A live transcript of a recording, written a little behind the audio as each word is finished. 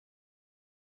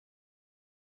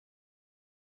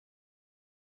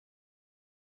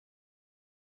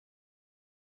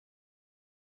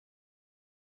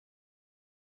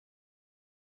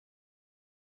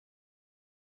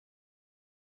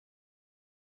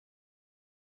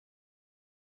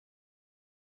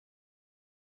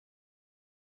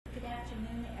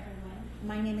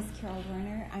My name is Carol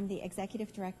Werner. I'm the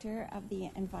Executive Director of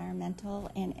the Environmental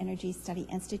and Energy Study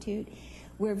Institute.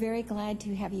 We're very glad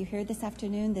to have you here this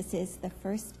afternoon. This is the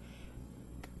first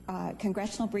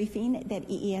congressional briefing that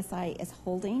EESI is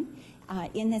holding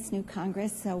in this new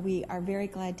Congress, so we are very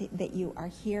glad that you are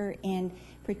here, and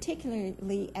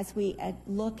particularly as we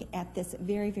look at this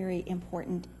very, very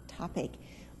important topic,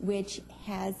 which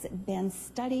has been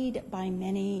studied by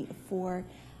many for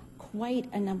quite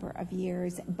a number of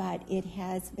years, but it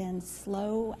has been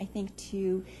slow, I think,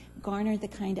 to garner the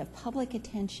kind of public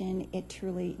attention it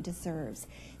truly deserves.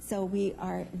 So we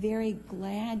are very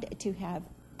glad to have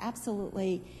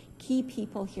absolutely key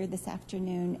people here this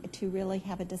afternoon to really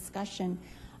have a discussion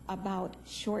about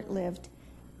short-lived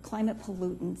climate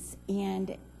pollutants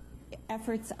and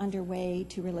efforts underway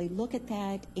to really look at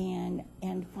that and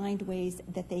find ways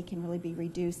that they can really be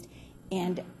reduced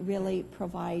and really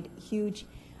provide huge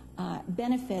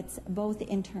benefits, both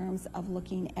in terms of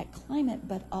looking at climate,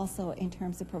 but also in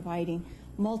terms of providing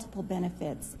multiple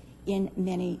benefits in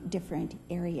many different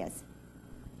areas.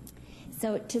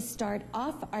 So to start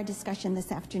off our discussion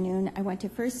this afternoon, I want to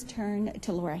first turn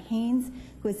to Laura Haynes,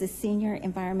 who is the Senior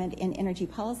Environment and Energy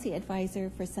Policy Advisor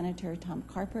for Senator Tom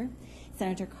Carper.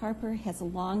 Senator Carper has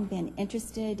long been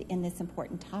interested in this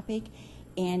important topic,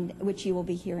 and which you will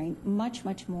be hearing much,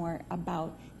 much more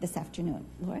about this afternoon.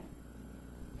 Laura?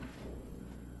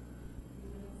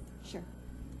 Sure.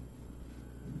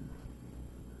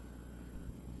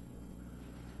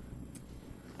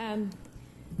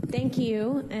 Thank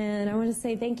you, and I want to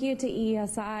say thank you to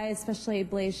EESI, especially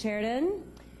Blaise Sheridan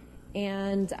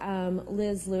and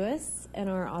Liz Lewis in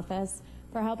our office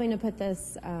for helping to put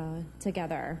this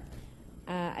together.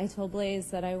 I told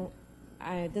Blaise that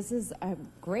this is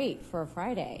great for a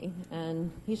Friday,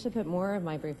 and he should put more of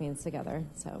my briefings together.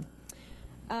 So,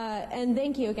 and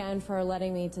thank you again for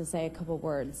letting me to say a couple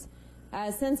words.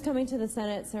 Since coming to the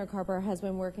Senate, Senator Carper has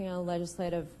been working on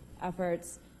legislative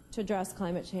efforts to address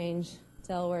climate change.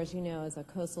 Delaware, as you know, is a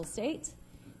coastal state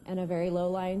and a very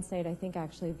low-lying state, I think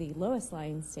actually the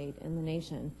lowest-lying state in the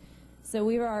nation. So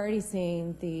we were already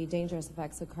seeing the dangerous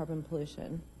effects of carbon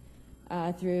pollution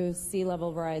through sea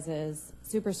level rises,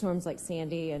 superstorms like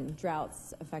Sandy, and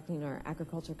droughts affecting our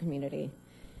agriculture community.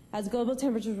 As global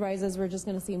temperatures rises, we're just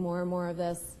going to see more and more of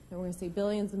this, and we're going to see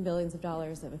billions and billions of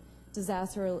dollars of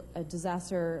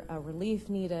disaster relief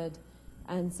needed.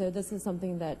 And so this is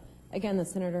something that, again, the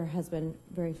Senator has been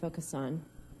very focused on.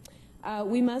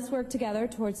 We must work together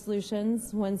towards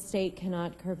solutions. One state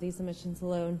cannot curb these emissions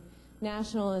alone.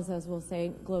 National, as we'll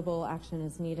say, global action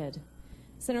is needed.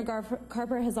 Senator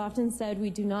Carper has often said we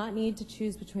do not need to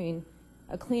choose between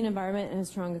a clean environment and a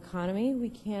strong economy. We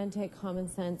can take common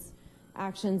sense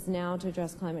actions now to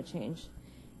address climate change.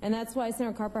 And that's why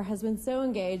Senator Carper has been so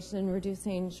engaged in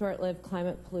reducing short-lived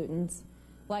climate pollutants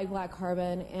like black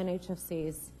carbon and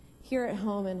HFCs here at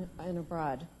home and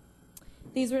abroad.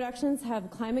 These reductions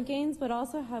have climate gains, but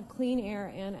also have clean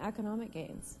air and economic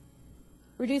gains.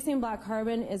 Reducing black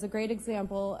carbon is a great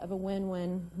example of a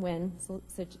win-win-win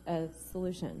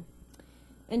solution.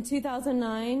 In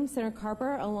 2009, Senator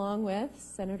Carper, along with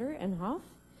Senator Inhofe,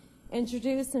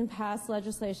 introduced and passed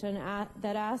legislation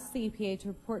that asked the EPA to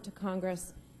report to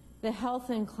Congress the health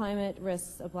and climate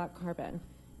risks of black carbon.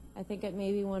 I think it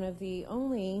may be one of the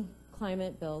only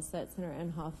climate bills that Senator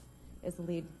Inhofe is the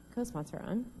lead co-sponsor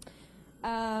on.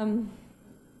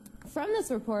 From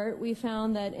this report, we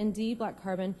found that indeed black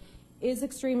carbon is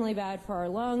extremely bad for our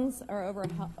lungs, our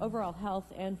overall health,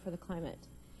 and for the climate.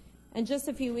 And just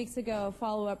a few weeks ago, a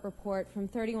follow-up report from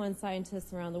 31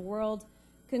 scientists around the world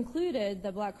concluded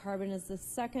that black carbon is the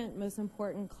second most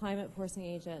important climate-forcing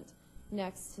agent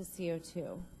next to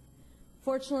CO2.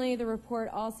 Fortunately, the report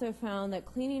also found that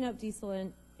cleaning up diesel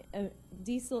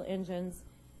engines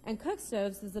and cook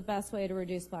stoves is the best way to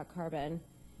reduce black carbon.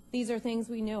 These are things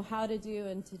we know how to do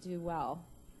and to do well.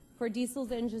 For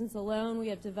diesel engines alone, we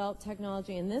have developed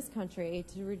technology in this country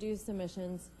to reduce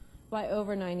emissions by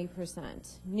over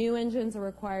 90%. New engines are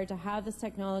required to have this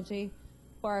technology,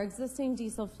 while our existing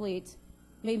diesel fleet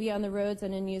may be on the roads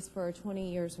and in use for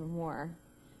 20 years or more.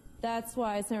 That's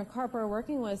why Senator Carper,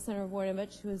 working with Senator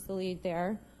Voinovich, who is the lead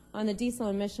there, on the Diesel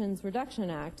Emissions Reduction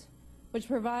Act, which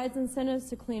provides incentives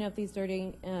to clean up these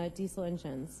dirty diesel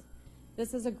engines.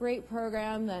 This is a great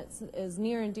program that is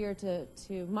near and dear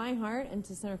to my heart and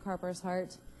to Senator Carper's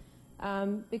heart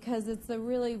because it's the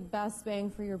really best bang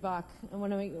for your buck, and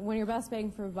one of your best bang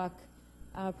for buck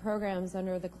programs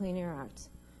under the Clean Air Act.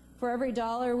 For every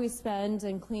dollar we spend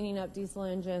in cleaning up diesel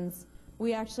engines,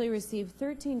 we actually receive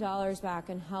 $13 back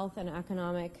in health and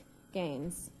economic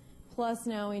gains. Plus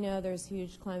now we know there's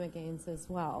huge climate gains as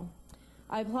well.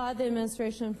 I applaud the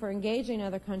administration for engaging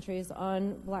other countries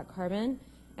on black carbon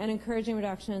and encouraging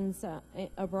reductions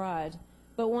abroad,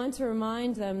 but want to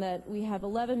remind them that we have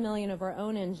 11 million of our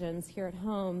own engines here at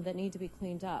home that need to be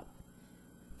cleaned up.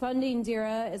 Funding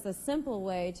DERA is a simple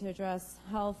way to address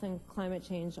health and climate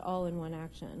change all in one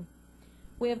action.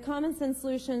 We have common sense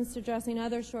solutions to addressing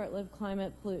other short-lived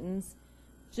climate pollutants,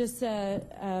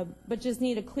 but just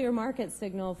need a clear market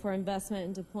signal for investment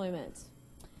and deployment.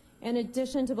 In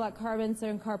addition to black carbon,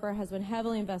 Southern Copper has been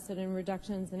heavily invested in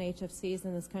reductions in HFCs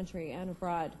in this country and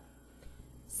abroad.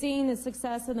 Seeing the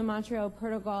success of the Montreal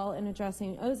Protocol in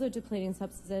addressing ozone-depleting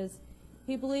substances,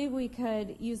 he believed we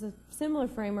could use a similar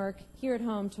framework here at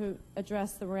home to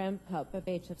address the ramp-up of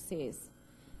HFCs.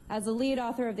 As a lead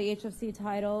author of the HFC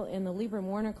title in the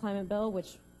Lieberman-Warner Climate Bill,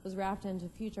 which was wrapped into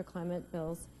future climate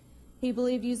bills, he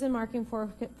believed using marking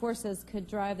forces could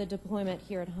drive the deployment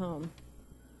here at home.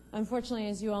 Unfortunately,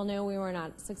 as you all know, we were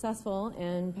not successful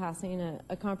in passing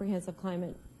a comprehensive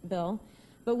climate bill,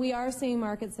 but we are seeing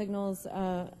market signals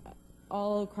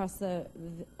all across the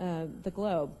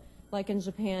globe, like in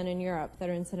Japan and Europe, that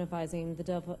are incentivizing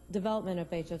the development of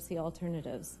HFC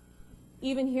alternatives.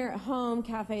 Even here at home,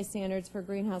 CAFE standards for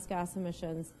greenhouse gas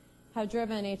emissions have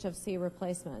driven HFC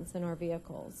replacements in our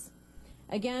vehicles.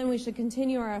 Again, we should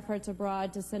continue our efforts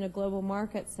abroad to send a global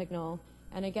market signal,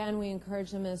 and again, we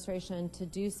encourage the administration to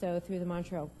do so through the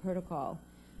Montreal Protocol.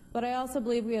 But I also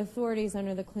believe we have authorities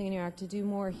under the Clean Air Act to do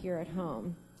more here at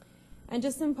home. And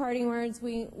just some parting words,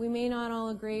 we may not all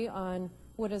agree on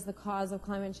what is the cause of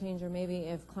climate change, or maybe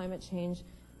if climate change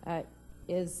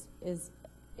is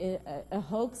a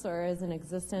hoax or is in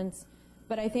existence.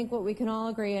 But I think what we can all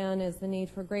agree on is the need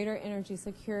for greater energy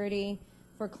security,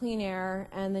 for clean air,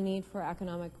 and the need for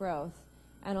economic growth.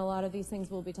 And a lot of these things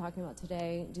we'll be talking about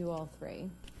today do all three.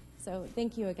 So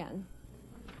thank you again.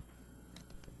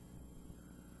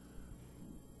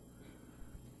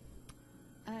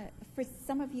 For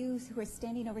some of you who are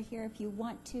standing over here, if you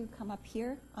want to come up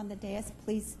here on the dais,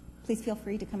 please feel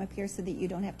free to come up here so that you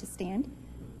don't have to stand.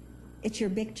 It's your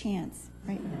big chance,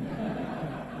 right?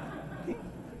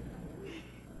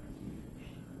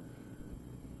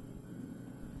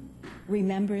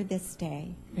 Remember this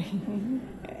day.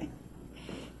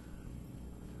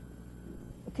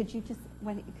 Could you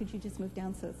just move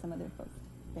down so some other folks?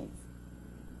 Thanks.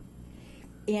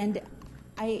 And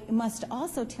I must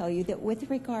also tell you that with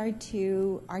regard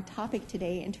to our topic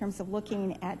today, in terms of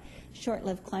looking at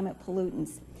short-lived climate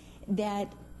pollutants,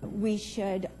 that we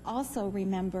should also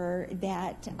remember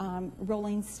that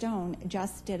Rolling Stone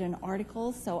just did an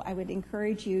article, so I would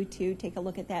encourage you to take a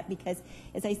look at that, because,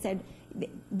 as I said,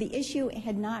 the issue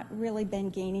had not really been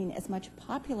gaining as much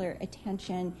popular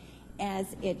attention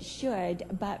as it should,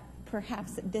 but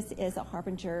perhaps this is a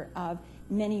harbinger of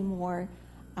many more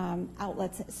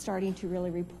outlets starting to really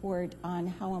report on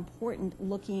how important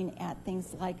looking at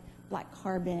things like black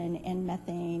carbon and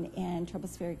methane and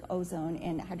tropospheric ozone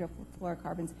and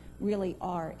hydrofluorocarbons really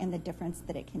are, and the difference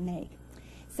that it can make.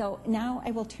 So now I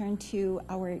will turn to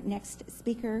our next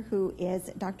speaker, who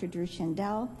is Dr. Drew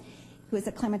Shindell, who is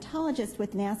a climatologist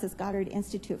with NASA's Goddard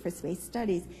Institute for Space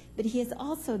Studies, but he is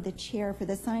also the chair for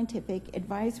the Scientific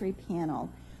Advisory Panel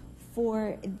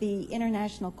for the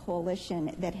international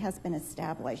coalition that has been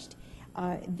established,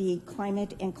 the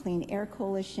Climate and Clean Air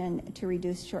Coalition to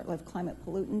Reduce Short-Lived Climate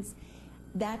Pollutants.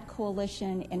 That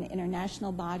coalition, an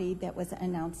international body that was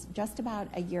announced just about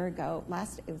a year ago,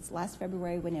 it was last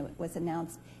February when it was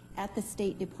announced at the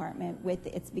State Department with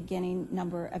its beginning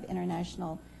number of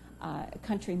international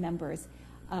country members.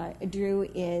 Drew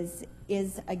is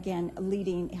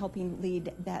again helping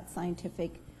lead that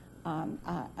scientific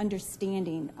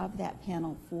understanding of that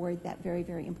panel for that very,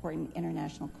 very important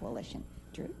international coalition.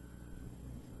 Drew?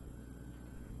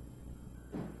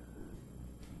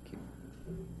 Thank you.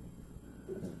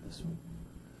 This one.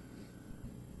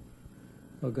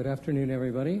 Well, good afternoon,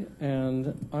 everybody.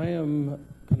 And I am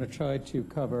going to try to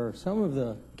cover some of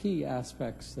the key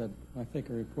aspects that I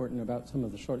think are important about some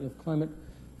of the short-lived climate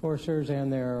forcers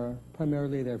and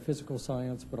primarily their physical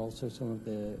science, but also some of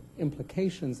the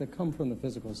implications that come from the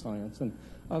physical science. And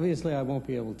obviously, I won't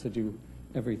be able to do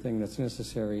everything that's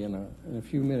necessary in a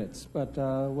few minutes, but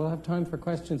we'll have time for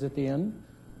questions at the end.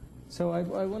 So I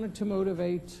wanted to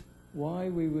motivate why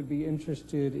we would be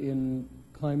interested in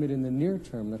climate in the near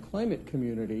term. The climate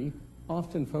community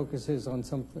often focuses on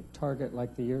some target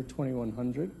like the year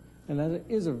 2100, and that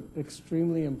is an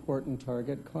extremely important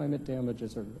target. Climate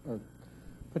damages are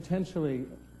potentially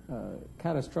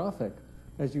catastrophic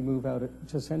as you move out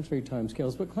to century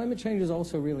timescales. But climate change is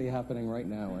also really happening right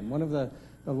now. And one of the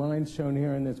The lines shown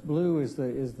here in this blue is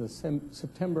the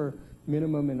September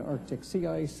minimum in Arctic sea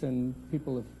ice, and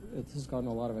this has gotten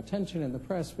a lot of attention in the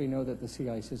press. We know that the sea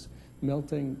ice is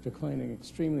melting, declining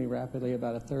extremely rapidly.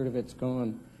 About a third of it's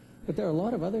gone. But there are a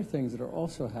lot of other things that are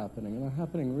also happening, and they're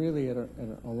happening really at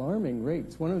alarming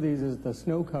rates. One of these is the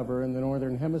snow cover in the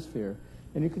northern hemisphere.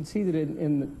 And you can see that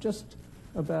in just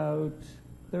about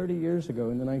 30 years ago,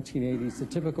 in the 1980s, the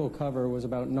typical cover was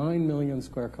about 9 million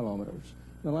square kilometers.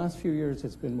 In the last few years,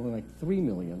 it's been more like 3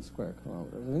 million square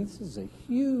kilometers. And this is a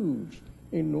huge,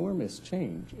 enormous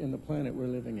change in the planet we're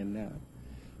living in now.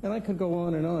 And I could go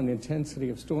on and on. Intensity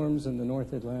of storms in the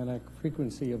North Atlantic,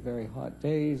 frequency of very hot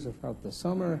days throughout the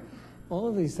summer. All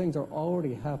of these things are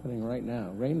already happening right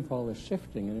now. Rainfall is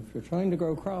shifting, and if you're trying to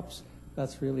grow crops,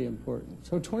 that's really important.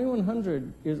 So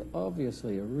 2100 is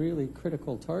obviously a really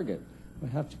critical target. We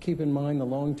have to keep in mind the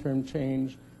long-term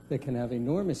change that can have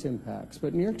enormous impacts.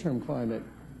 But near-term climate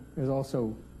is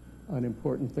also an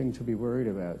important thing to be worried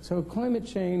about. So climate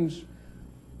change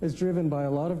is driven by a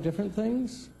lot of different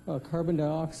things. Carbon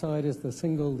dioxide is the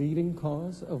single leading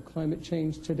cause of climate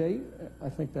change to date. I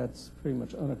think that's pretty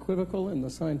much unequivocal in the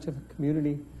scientific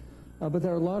community. But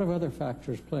there are a lot of other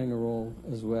factors playing a role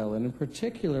as well. And in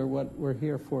particular, what we're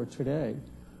here for today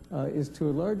is to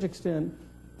a large extent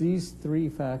these three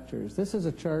factors. This is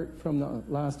a chart from the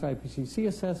last IPCC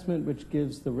assessment, which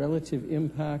gives the relative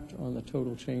impact on the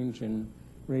total change in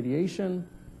radiation,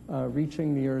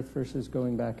 reaching the Earth versus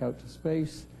going back out to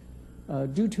space,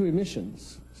 due to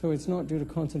emissions. So it's not due to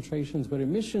concentrations, but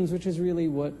emissions, which is really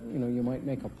what you might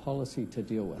make a policy to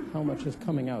deal with, how much is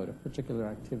coming out of particular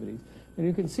activities. And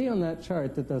you can see on that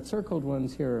chart that the circled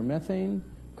ones here are methane,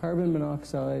 carbon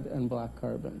monoxide, and black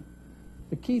carbon.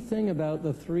 The key thing about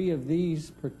the three of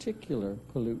these particular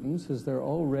pollutants is they're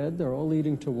all red, they're all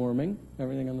leading to warming.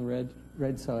 Everything on the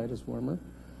red side is warmer.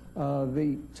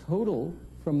 The total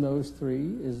from those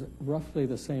three is roughly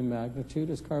the same magnitude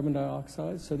as carbon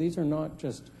dioxide. So these are not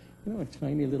just a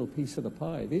tiny little piece of the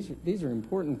pie. These are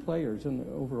important players in the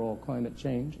overall climate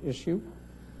change issue.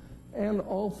 And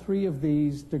all three of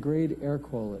these degrade air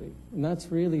quality. And that's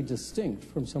really distinct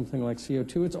from something like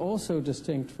CO2. It's also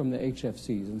distinct from the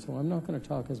HFCs. And so I'm not going to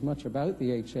talk as much about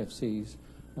the HFCs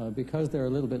because they're a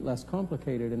little bit less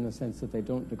complicated in the sense that they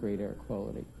don't degrade air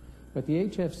quality. But the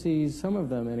HFCs, some of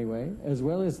them anyway, as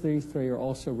well as these three, are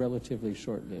also relatively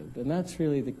short-lived. And that's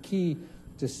really the key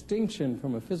distinction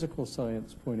from a physical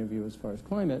science point of view as far as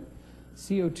climate.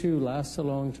 CO2 lasts a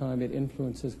long time. It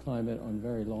influences climate on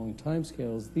very long time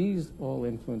scales. These all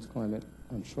influence climate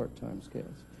on short time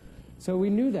scales. So we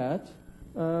knew that.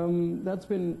 That's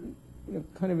been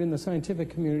kind of in the scientific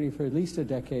community for at least a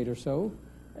decade or so.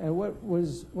 And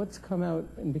what's come out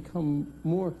and become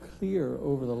more clear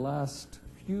over the last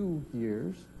few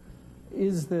years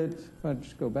is that, if I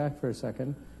just go back for a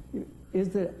second, is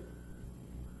that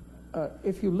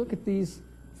if you look at these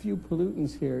few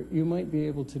pollutants here, you might be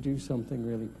able to do something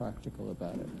really practical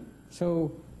about it.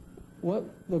 So what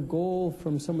the goal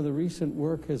from some of the recent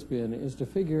work has been is to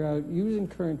figure out, using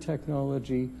current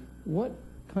technology, what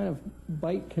kind of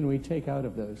bite can we take out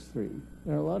of those three?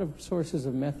 There are a lot of sources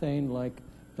of methane, like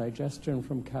digestion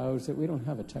from cows, that we don't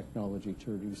have a technology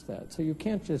to reduce that. So you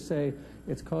can't just say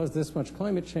it's caused this much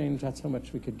climate change, that's how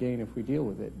much we could gain if we deal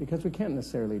with it, because we can't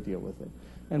necessarily deal with it.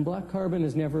 And black carbon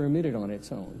is never emitted on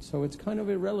its own, so it's kind of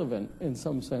irrelevant in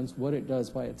some sense what it does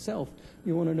by itself.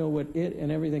 You want to know what it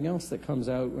and everything else that comes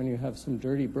out when you have some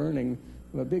dirty burning,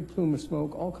 a big plume of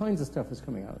smoke, all kinds of stuff is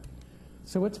coming out.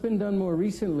 So what's been done more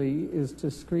recently is to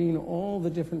screen all the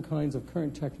different kinds of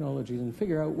current technologies and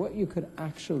figure out what you could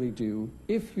actually do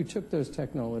if you took those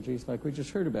technologies, like we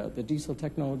just heard about, the diesel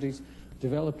technologies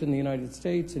developed in the United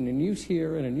States and in use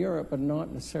here and in Europe, but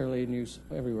not necessarily in use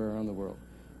everywhere around the world.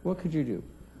 What could you do?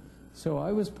 So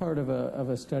I was part of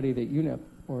a study that UNEP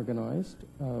organized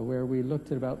where we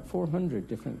looked at about 400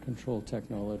 different control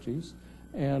technologies,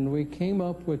 and we came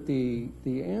up with the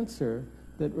answer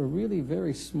that a really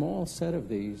very small set of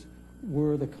these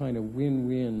were the kind of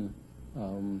win-win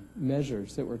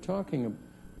measures that we're talking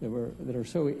about, that are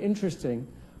so interesting,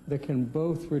 that can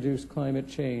both reduce climate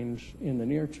change in the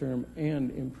near term and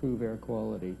improve air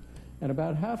quality. And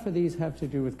about half of these have to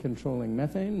do with controlling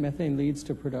methane. Methane leads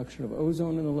to production of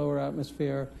ozone in the lower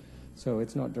atmosphere, so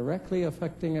it's not directly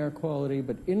affecting air quality,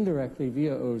 but indirectly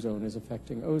via ozone is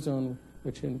affecting ozone,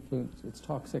 which it's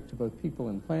toxic to both people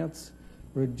and plants.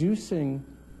 Reducing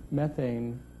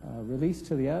methane released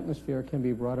to the atmosphere can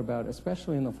be brought about,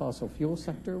 especially in the fossil fuel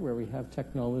sector, where we have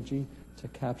technology to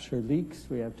capture leaks.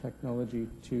 We have technology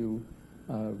to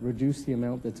reduce the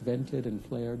amount that's vented and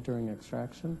flared during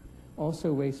extraction.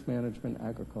 Also waste management,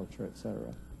 agriculture,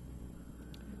 etc.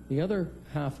 The other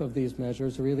half of these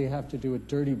measures really have to do with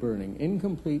dirty burning,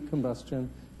 incomplete combustion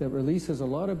that releases a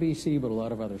lot of BC, but a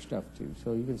lot of other stuff too.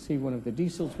 So you can see one of the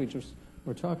diesels we just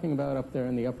were talking about up there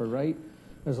in the upper right.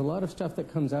 There's a lot of stuff that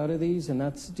comes out of these, and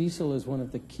diesel is one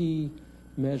of the key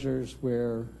measures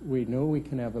where we know we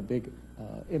can have a big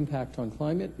impact on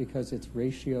climate because its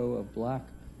ratio of black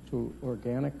to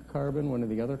organic carbon, one of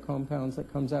the other compounds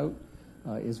that comes out,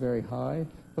 is very high.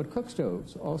 But cook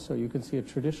stoves also, you can see a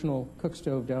traditional cook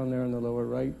stove down there in the lower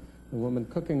right, a woman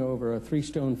cooking over a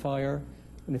 3-stone fire.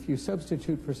 And if you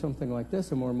substitute for something like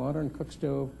this, a more modern cook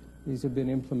stove, these have been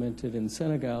implemented in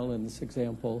Senegal in this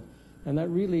example, and that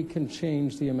really can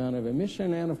change the amount of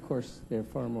emission, and of course they're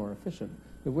far more efficient.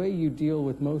 The way you deal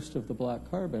with most of the black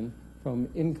carbon from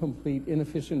incomplete,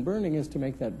 inefficient burning is to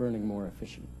make that burning more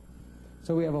efficient.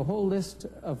 So we have a whole list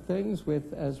of things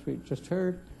with, as we just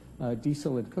heard,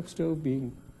 diesel and cook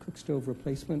stove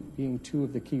replacement being two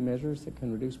of the key measures that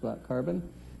can reduce black carbon.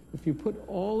 If you put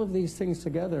all of these things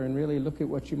together and really look at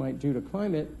what you might do to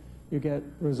climate, you get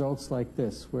results like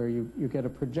this, where you get a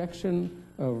projection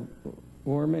of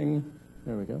warming,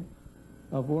 there we go,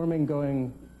 of warming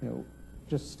going,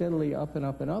 just steadily up and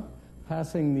up and up,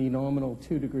 passing the nominal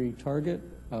 2-degree target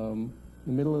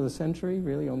the middle of the century,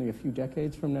 really only a few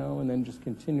decades from now, and then just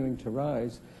continuing to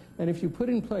rise. And if you put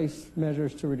in place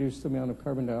measures to reduce the amount of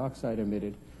carbon dioxide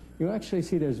emitted, you actually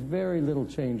see there's very little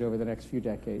change over the next few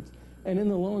decades. And in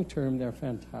the long term, they're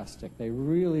fantastic. They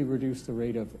really reduce the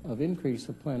rate of increase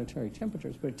of planetary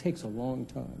temperatures, but it takes a long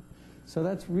time. So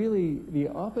that's really the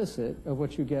opposite of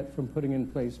what you get from putting in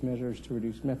place measures to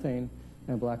reduce methane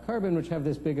and black carbon, which have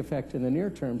this big effect in the near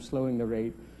term, slowing the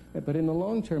rate. But in the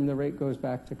long term, the rate goes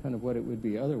back to kind of what it would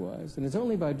be otherwise. And it's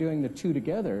only by doing the two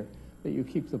together that you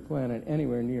keep the planet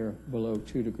anywhere near below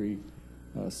 2 degrees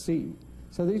C.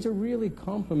 So these are really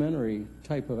complementary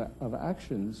type of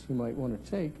actions you might want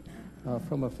to take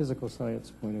from a physical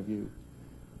science point of view.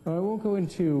 Now, I won't go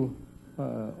into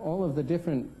all of the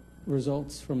different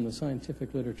results from the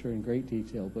scientific literature in great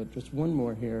detail, but just one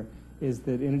more here is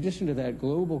that in addition to that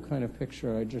global kind of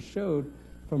picture I just showed,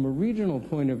 from a regional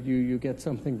point of view, you get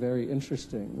something very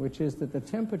interesting, which is that the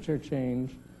temperature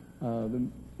change, the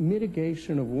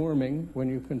mitigation of warming when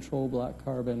you control black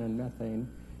carbon and methane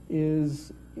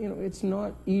is, it's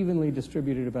not evenly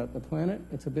distributed about the planet.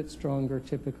 It's a bit stronger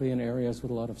typically in areas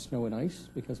with a lot of snow and ice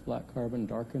because black carbon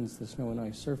darkens the snow and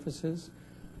ice surfaces.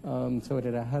 So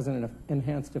it has an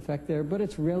enhanced effect there, but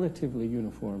it's relatively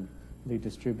uniformly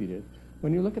distributed.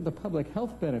 When you look at the public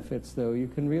health benefits, though, you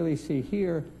can really see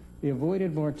here the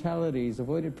avoided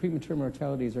premature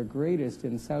mortalities are greatest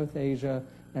in South Asia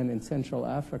and in Central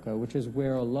Africa, which is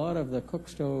where a lot of the cook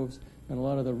stoves and a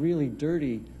lot of the really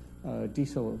dirty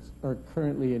diesels are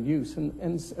currently in use.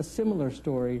 And a similar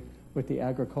story with the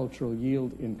agricultural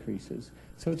yield increases.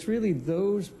 So it's really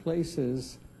those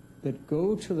places that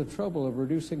go to the trouble of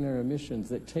reducing their emissions,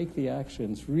 that take the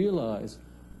actions, realize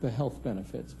the health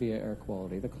benefits via air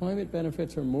quality. The climate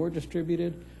benefits are more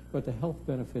distributed, but the health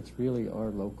benefits really are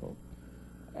local.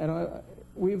 And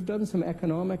we've done some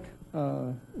economic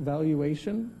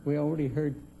valuation. We already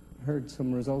heard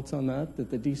some results on that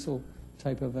the diesel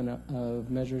type of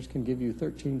measures can give you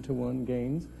 13-to-1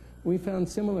 gains. We found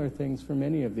similar things for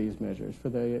many of these measures. For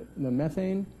the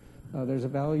methane, there's a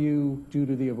value due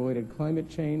to the avoided climate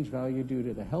change, value due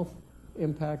to the health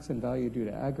impacts, and value due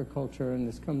to agriculture, and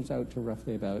this comes out to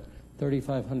roughly about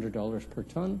 $3,500 per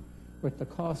ton, with the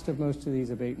cost of most of these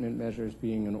abatement measures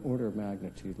being an order of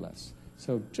magnitude less.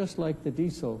 So just like the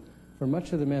diesel, for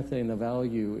much of the methane, the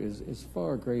value is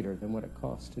far greater than what it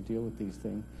costs to deal with these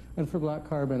things. And for black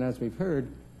carbon, as we've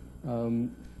heard,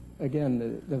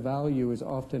 again, the value is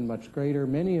often much greater.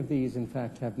 Many of these, in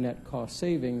fact, have net cost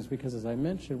savings because, as I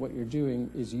mentioned, what you're doing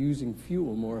is using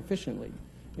fuel more efficiently.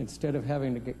 Instead of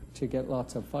having to get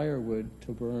lots of firewood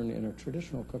to burn in a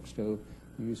traditional cook stove,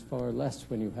 you use far less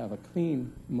when you have a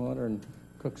clean, modern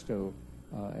cook stove.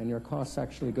 And your costs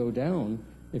actually go down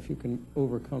if you can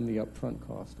overcome the upfront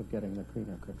cost of getting the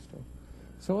cleaner cook stove.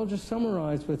 So I'll just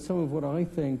summarize with some of what I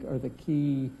think are the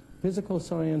key physical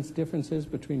science differences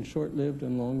between short-lived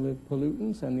and long-lived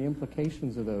pollutants and the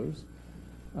implications of those.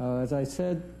 As I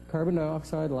said, carbon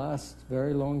dioxide lasts a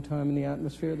very long time in the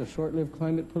atmosphere. The short-lived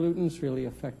climate pollutants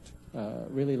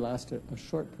really last a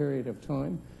short period of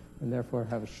time and therefore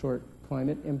have a short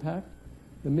climate impact.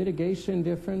 The mitigation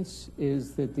difference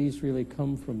is that these really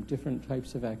come from different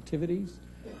types of activities.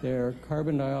 Their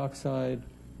carbon dioxide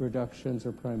reductions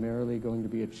are primarily going to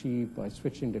be achieved by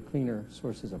switching to cleaner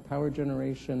sources of power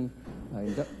generation,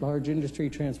 large industry,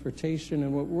 transportation,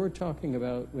 and what we're talking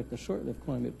about with the short-lived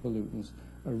climate pollutants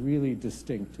are really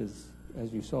distinct,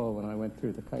 as you saw when I went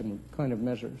through the kind of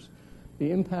measures.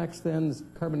 The impacts then,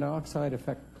 carbon dioxide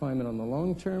affect climate on the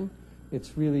long term.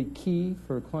 It's really key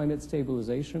for climate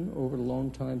stabilization over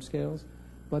long time scales.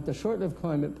 But the short-lived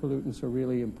climate pollutants are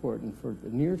really important for the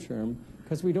near term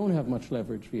because we don't have much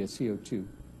leverage via CO2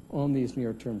 on these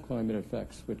near-term climate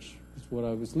effects, which is what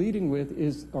I was leading with,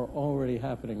 are already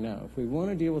happening now. If we want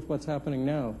to deal with what's happening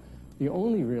now, the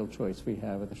only real choice we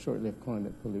have are the short-lived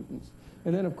climate pollutants.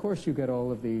 And then, of course, you get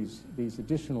all of these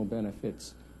additional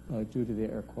benefits due to the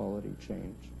air quality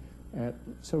change.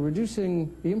 So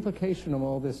reducing, the implication of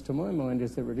all this, to my mind,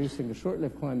 is that reducing the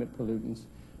short-lived climate pollutants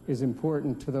is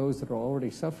important to those that are already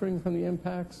suffering from the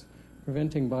impacts,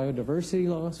 preventing biodiversity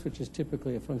loss, which is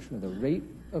typically a function of the rate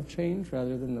of change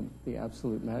rather than the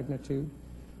absolute magnitude,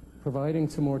 providing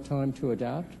some more time to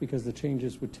adapt because the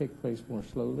changes would take place more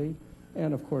slowly,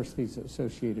 and of course these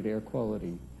associated air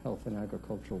quality, health and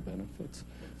agricultural benefits.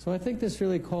 So I think this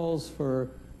really calls for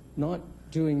not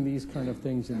doing these kind of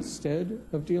things instead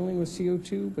of dealing with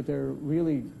CO2, but they're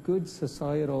really good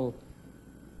societal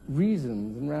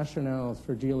reasons and rationales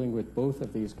for dealing with both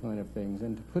of these kind of things.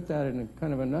 And to put that in a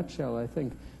kind of a nutshell, I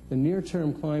think the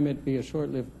near-term climate via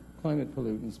short-lived climate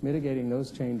pollutants, mitigating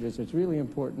those changes is really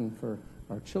important for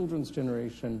our children's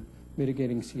generation.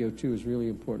 Mitigating CO2 is really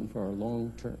important for our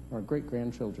long-term, our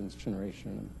great-grandchildren's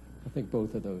generation. And I think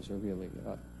both of those are really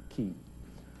key.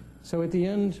 So at the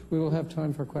end, we will have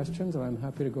time for questions, and I'm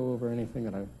happy to go over anything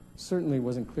that I certainly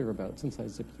wasn't clear about since I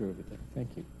zipped through everything.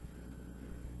 Thank you.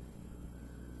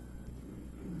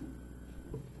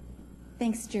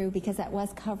 Thanks, Drew, because that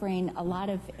was covering a lot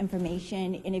of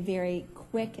information in a very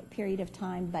quick period of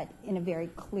time, but in a very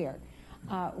clear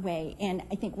way. And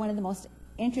I think one of the most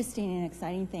interesting and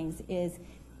exciting things is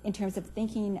in terms of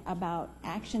thinking about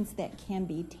actions that can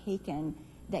be taken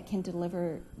that can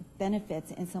deliver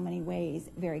benefits in so many ways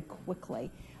very quickly,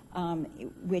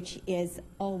 which is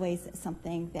always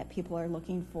something that people are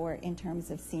looking for in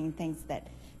terms of seeing things that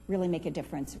really make a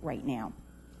difference right now.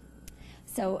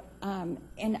 So,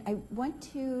 and I want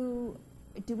to,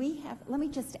 let me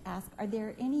just ask, are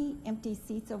there any empty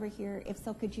seats over here? If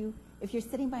so, could you, if you're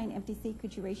sitting by an empty seat,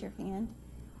 could you raise your hand?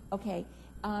 Okay,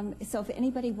 so if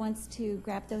anybody wants to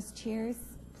grab those chairs,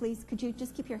 please, could you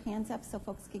just keep your hands up so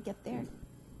folks could get there?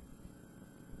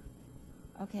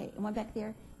 Okay, and one back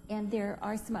there. And there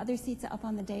are some other seats up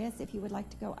on the dais if you would like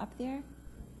to go up there.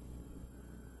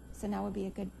 So now would be a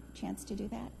good chance to do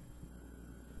that.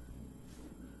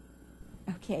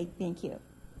 Okay, thank you.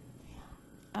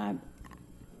 I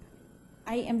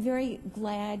am very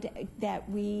glad that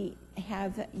we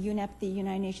have UNEP, the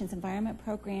United Nations Environment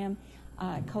Program,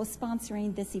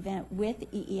 co-sponsoring this event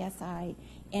with EESI,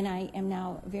 and I am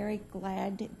now very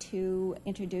glad to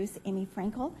introduce Amy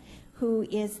Frankel, who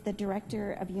is the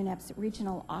director of UNEP's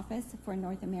Regional Office for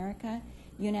North America.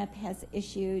 UNEP has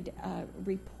issued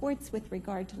reports with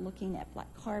regard to looking at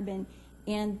black carbon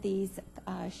and these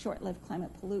short-lived climate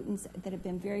pollutants that have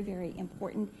been very, very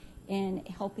important in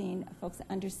helping folks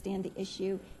understand the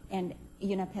issue, and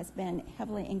UNEP has been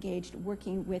heavily engaged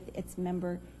working with its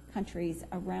member countries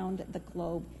around the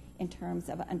globe in terms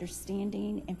of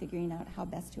understanding and figuring out how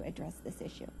best to address this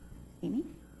issue. Amy?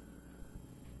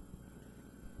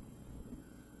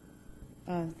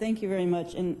 Thank you very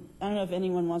much. And I don't know if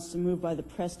anyone wants to move by the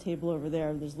press table over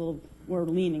there. There's a little more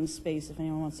leaning space if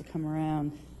anyone wants to come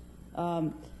around.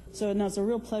 So no, it's a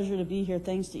real pleasure to be here.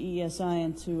 Thanks to EESI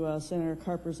and to Senator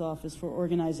Carper's office for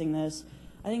organizing this.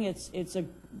 I think it's a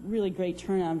really great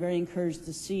turnout. I'm very encouraged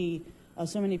to see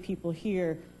so many people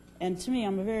here. And to me,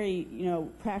 I'm a very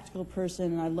practical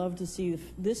person, and I love to see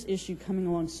this issue coming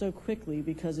along so quickly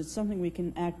because it's something we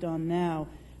can act on now.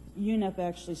 UNEP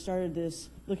actually started this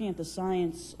looking at the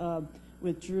science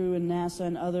with Drew and NASA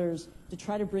and others to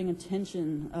try to bring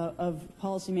attention of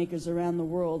policymakers around the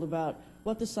world about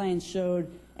what the science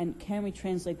showed and can we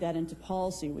translate that into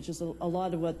policy, which is a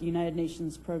lot of what the United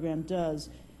Nations program does.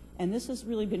 And this has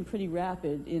really been pretty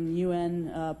rapid in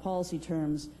UN policy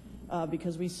terms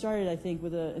because we started, I think,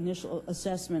 with an initial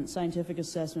assessment, scientific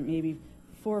assessment, maybe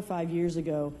 4 or 5 years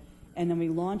ago, and then we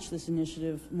launched this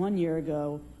initiative 1 year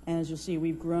ago, and as you'll see,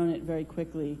 we've grown it very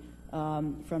quickly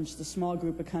from just a small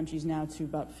group of countries now to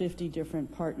about 50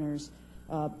 different partners.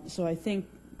 So I think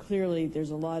clearly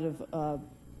there's a lot of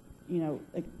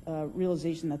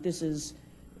realization that this is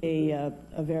a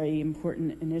very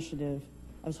important initiative.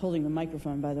 I was holding the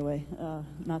microphone, by the way,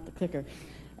 not the clicker.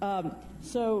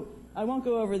 So I won't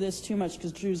go over this too much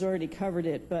because Drew's already covered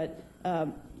it, but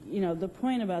the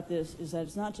point about this is that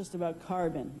it's not just about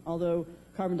carbon, although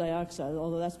carbon dioxide,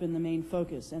 although that's been the main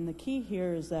focus. And the key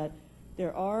here is that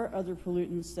there are other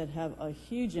pollutants that have a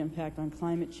huge impact on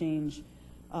climate change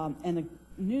And the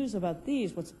news about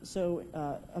these, what's so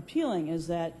appealing is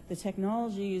that the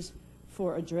technologies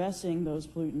for addressing those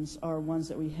pollutants are ones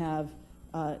that we have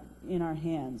in our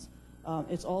hands.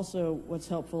 It's also, what's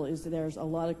helpful is that there's a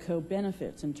lot of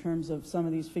co-benefits in terms of some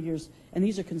of these figures, and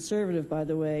these are conservative, by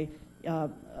the way,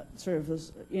 sort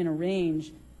of in a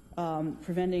range,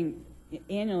 preventing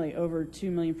annually over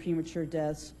 2 million premature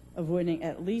deaths, avoiding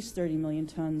at least 30 million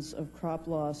tons of crop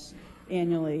loss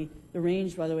annually. The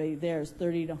range, by the way, there is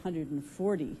 30 to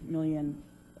 140 million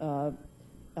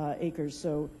acres,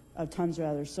 so tons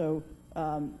rather. So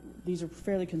these are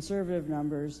fairly conservative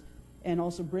numbers, and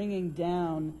also bringing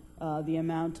down the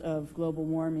amount of global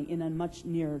warming in a much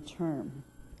nearer term.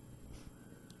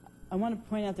 I want to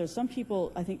point out there, some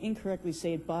people, I think, incorrectly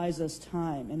say it buys us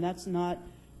time, and that's not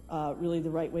really the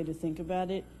right way to think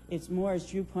about it. It's more, as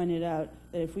Drew pointed out,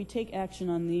 that if we take action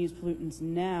on these pollutants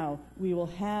now, we will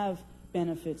have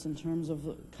benefits in terms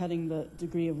of cutting the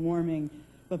degree of warming.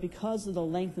 But because of the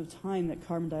length of time that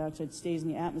carbon dioxide stays in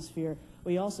the atmosphere,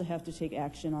 we also have to take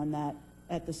action on that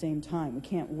at the same time. We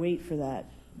can't wait for that,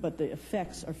 but the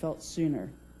effects are felt sooner.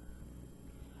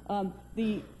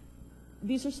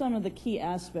 These are some of the key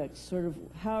aspects, sort of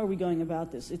how are we going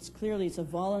about this? It's a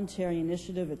voluntary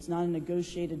initiative. It's not a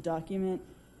negotiated document.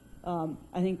 I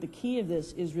think the key of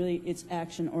this is really it's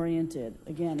action-oriented.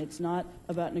 Again, it's not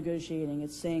about negotiating.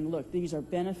 It's saying, look, these are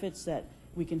benefits that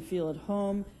we can feel at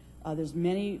home. There's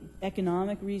many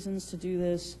economic reasons to do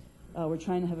this. We're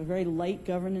trying to have a very light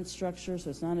governance structure, so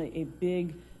it's not a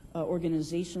big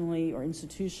organizationally or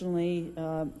institutionally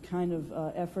kind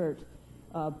of effort.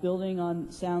 Building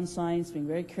on sound science, being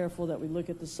very careful that we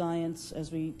look at the science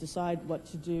as we decide what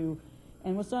to do.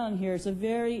 And what's on here is a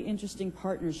very interesting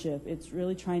partnership. It's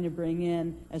really trying to bring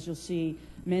in, as you'll see,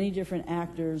 many different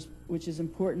actors, which is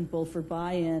important both for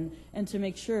buy-in and to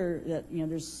make sure that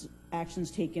there's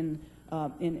actions taken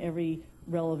in every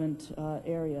relevant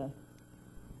area.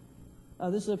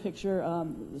 This is a picture.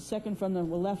 Second from the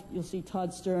left, you'll see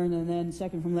Todd Stern, and then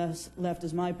second from left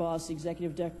is my boss, the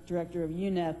executive director of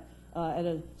UNEP, at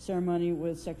a ceremony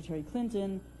with Secretary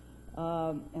Clinton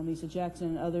and Lisa Jackson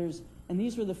and others. And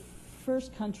these were the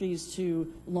first countries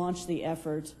to launch the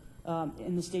effort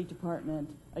in the State Department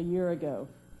a year ago.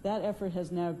 That effort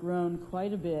has now grown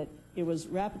quite a bit. It was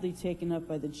rapidly taken up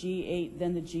by the G8,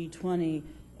 then the G20,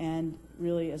 and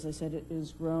really, as I said, it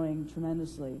is growing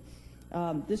tremendously.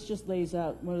 This just lays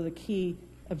out one of the key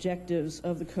objectives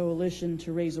of the coalition: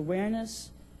 to raise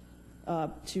awareness,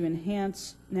 to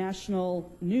enhance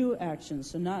national new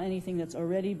actions, so not anything that's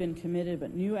already been committed,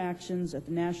 but new actions at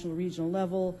the national, regional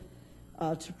level,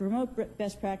 to promote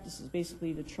best practices,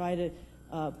 basically to try to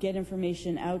get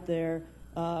information out there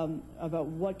about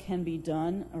what can be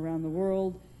done around the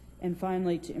world, and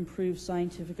finally to improve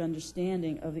scientific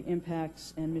understanding of the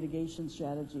impacts and mitigation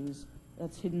strategies.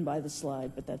 That's hidden by the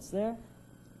slide, but that's there.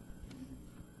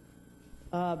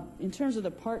 In terms of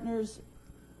the partners,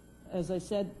 as I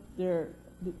said,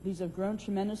 these have grown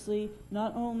tremendously.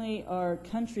 Not only are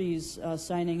countries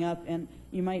signing up, and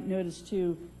you might notice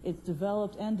too, it's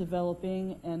developed and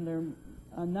developing, and there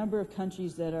are a number of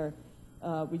countries that are,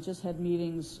 we just had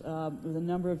meetings with a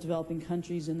number of developing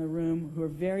countries in the room who are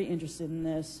very interested in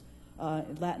this,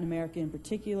 Latin America in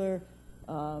particular,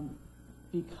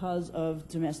 because of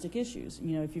domestic issues.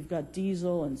 If you've got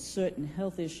diesel and soot and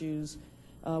health issues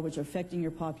which are affecting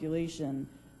your population,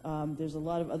 there's a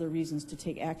lot of other reasons to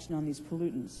take action on these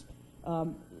pollutants.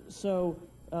 So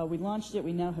we launched it.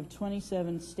 We now have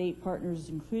 27 state partners,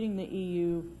 including the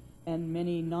EU, and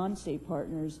many non-state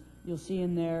partners. You'll see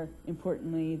in there,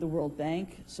 importantly, the World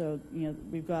Bank. So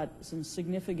we've got some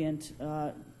significant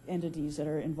entities that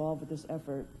are involved with this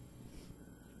effort.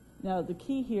 Now, the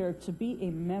key here, to be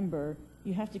a member,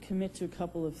 you have to commit to a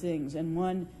couple of things. And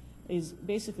one is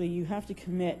basically you have to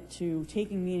commit to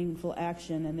taking meaningful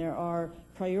action, and there are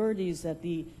priorities that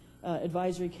the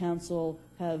Advisory Council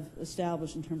have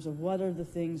established in terms of what are the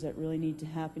things that really need to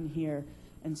happen here.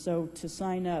 And so to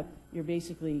sign up, you're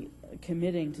basically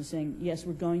committing to saying, yes,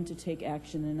 we're going to take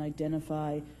action and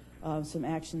identify some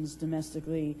actions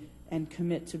domestically and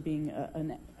commit to being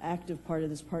an active part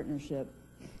of this partnership.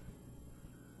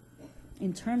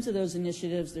 In terms of those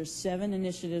initiatives, there's 7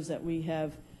 initiatives that we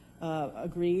have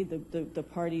agreed, the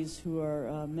parties who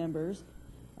are members.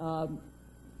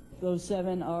 Those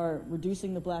 7 are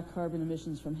reducing the black carbon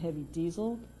emissions from heavy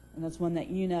diesel, and that's one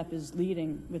that UNEP is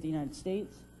leading with the United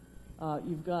States.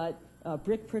 You've got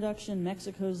brick production,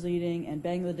 Mexico's leading, and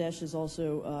Bangladesh has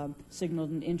also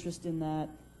signaled an interest in that.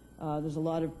 There's a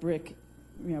lot of brick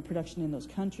production in those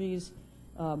countries.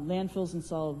 Landfills and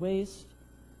solid waste.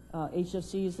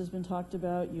 HFCs has been talked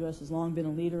about. U.S. has long been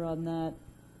a leader on that.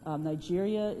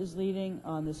 Nigeria is leading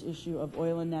on this issue of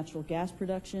oil and natural gas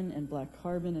production and black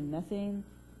carbon and methane.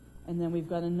 And then we've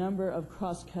got a number of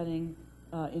cross-cutting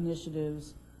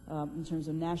initiatives in terms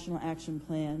of national action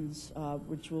plans,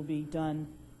 which will be done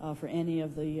for any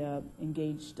of the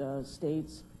engaged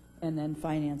states, and then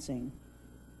financing.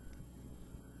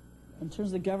 In terms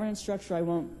of the governance structure, I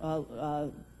won't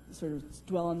sort of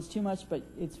dwell on this too much, but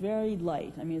it's very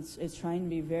light. I mean, it's trying to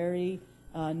be very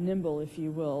nimble, if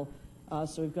you will.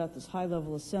 So we've got this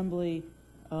high-level assembly,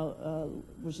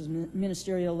 which is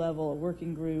ministerial level, a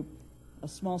working group, a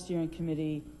small steering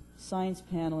committee, science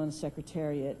panel, and a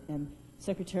secretariat. And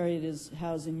secretariat is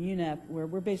housed in UNEP, where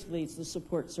we're basically, it's the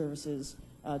support services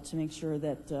to make sure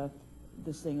that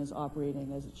this thing is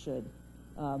operating as it should.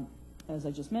 As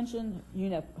I just mentioned,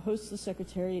 UNEP hosts the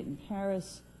secretariat in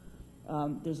Paris.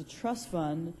 There's a trust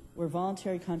fund where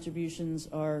voluntary contributions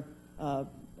are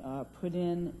put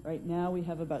in. Right now we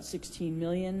have about 16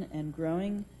 million and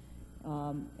growing.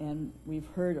 And we've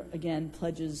heard, again,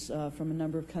 pledges from a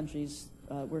number of countries.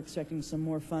 We're expecting some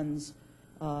more funds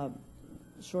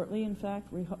shortly, in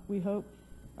fact, we hope,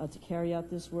 to carry out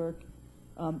this work.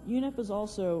 UNEP is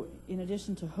also, in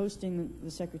addition to hosting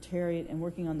the secretariat and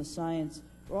working on the science,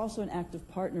 we're also an active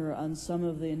partner on some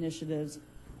of the initiatives.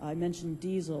 I mentioned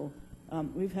diesel.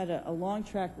 We've had a long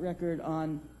track record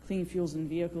on clean fuels and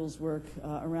vehicles work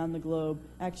around the globe,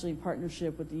 actually in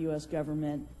partnership with the U.S.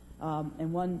 government.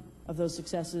 And one of those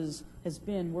successes has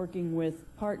been working with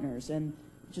partners, and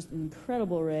just an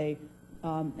incredible array.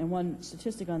 And one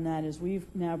statistic on that is we've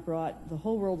now brought the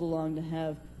whole world along to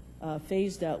have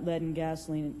phased out lead and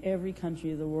gasoline in every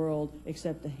country of the world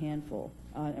except a handful.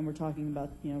 And we're talking about,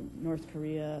 North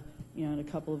Korea, and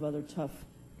a couple of other tough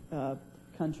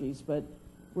countries. But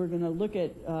we're going to look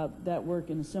at that work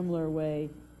in a similar way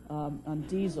on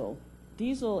diesel.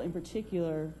 Diesel, in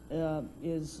particular,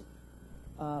 is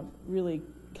really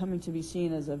coming to be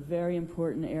seen as a very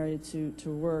important area to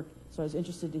work. So I was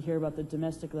interested to hear about the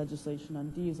domestic legislation on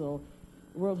diesel.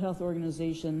 World Health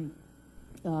Organization,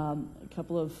 a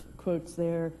couple of quotes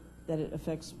there, that it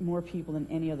affects more people than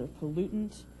any other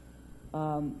pollutant.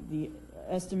 The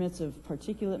estimates of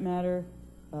particulate matter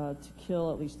to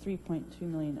kill at least 3.2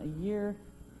 million a year,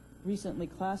 recently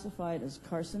classified as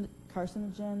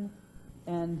carcinogen.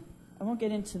 And I won't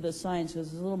get into the science because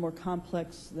it's a little more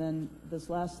complex than this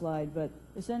last slide, but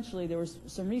essentially there was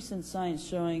some recent science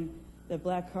showing that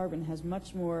black carbon has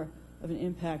much more of an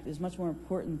impact, is much more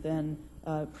important than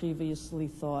previously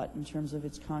thought in terms of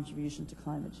its contribution to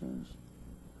climate change.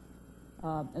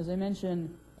 As I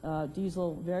mentioned,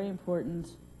 diesel, very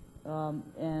important,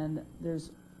 and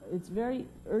it's very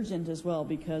urgent as well,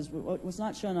 because what's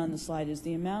not shown on the slide is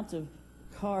the amount of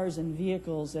cars and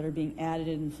vehicles that are being added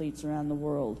in fleets around the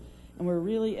world. And we're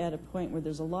really at a point where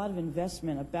there's a lot of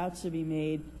investment about to be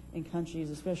made in countries,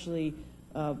 especially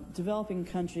developing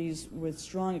countries with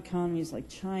strong economies like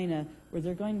China, where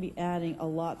they're going to be adding a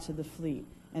lot to the fleet.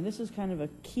 And this is kind of a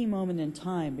key moment in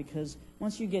time, because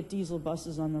once you get diesel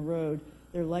buses on the road,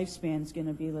 their lifespan is going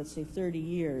to be, let's say, 30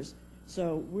 years.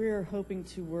 So we're hoping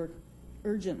to work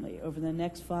urgently over the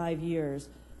next 5 years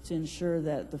to ensure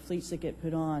that the fleets that get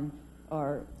put on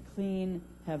are clean,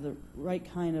 have the right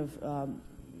kind of,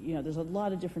 there's a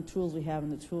lot of different tools we have in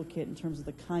the toolkit in terms of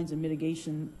the kinds of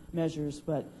mitigation measures,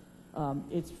 but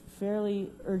it's fairly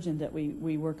urgent that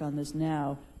we work on this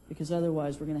now, because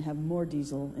otherwise we're going to have more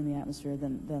diesel in the atmosphere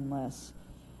than less.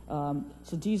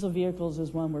 So diesel vehicles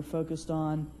is one we're focused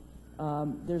on.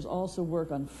 There's also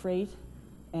work on freight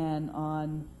and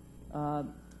on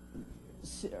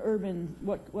urban,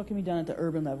 what can be done at the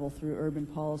urban level through urban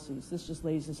policies. This just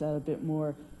lays this out a bit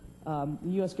more. The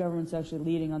U.S. government's actually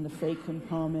leading on the freight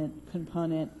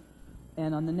component,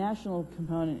 and on the national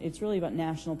component, it's really about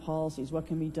national policies. What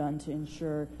can be done to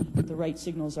ensure that the right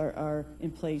signals are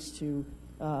in place to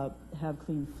have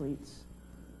clean fleets?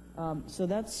 So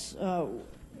that's a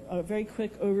very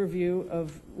quick overview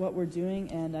of what we're doing,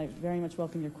 and I very much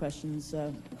welcome your questions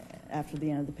after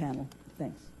the end of the panel.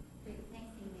 Thanks. Great. Thanks,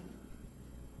 Amy.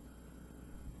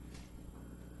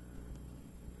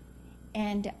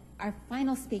 And our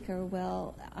final speaker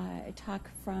will talk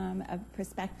from a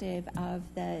perspective of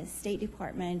the State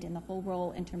Department and the whole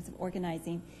role in terms of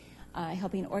organizing,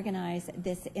 helping organize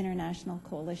this international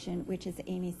coalition, which, as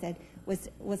Amy said, was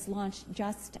launched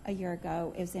just a year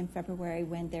ago. It was in February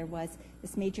when there was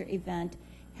this major event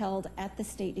held at the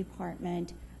State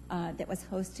Department that was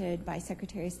hosted by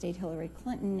Secretary of State Hillary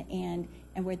Clinton, and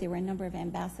where there were a number of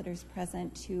ambassadors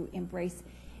present to embrace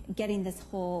getting this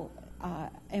whole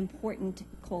important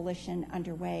coalition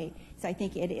underway. So I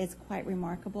think it is quite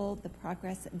remarkable, the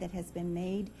progress that has been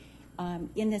made,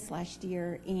 in this last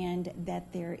year, and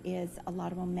that there is a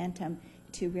lot of momentum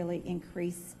to really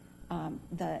increase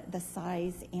the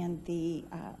size and the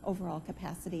overall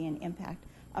capacity and impact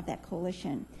of that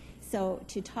coalition. So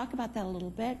to talk about that a little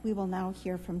bit, we will now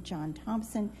hear from John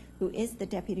Thompson, who is the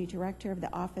Deputy Director of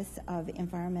the Office of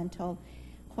Environmental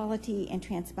Quality and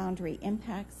Transboundary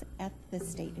Impacts at the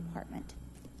State Department.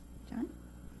 John?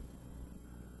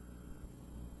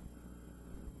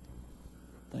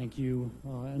 Thank you,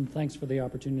 and thanks for the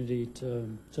opportunity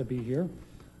to be here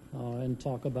and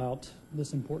talk about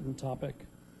this important topic.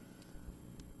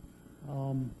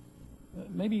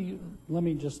 Maybe let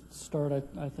me just start.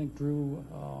 I think Drew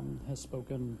has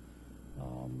spoken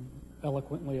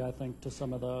eloquently, I think, to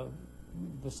some of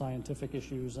the scientific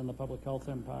issues and the public health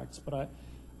impacts. But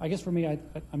I guess for me,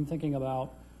 I'm thinking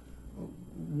about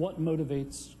what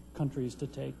motivates countries to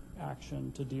take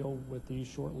action to deal with these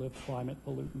short-lived climate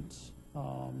pollutants.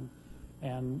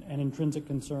 And intrinsic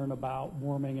concern about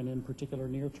warming, and in particular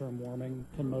near-term warming,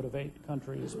 can motivate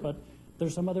countries. But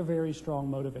there's some other very strong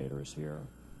motivators here.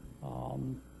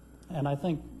 And I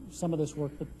think some of this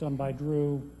work that's done by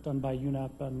Drew, done by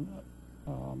UNEP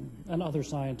and other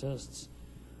scientists,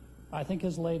 I think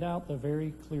has laid out the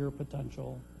very clear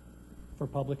potential for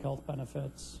public health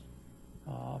benefits,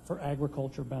 for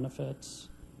agriculture benefits,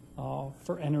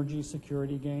 for energy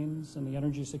security gains. And the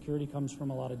energy security comes from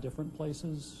a lot of different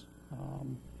places.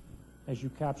 As you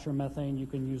capture methane, you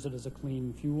can use it as a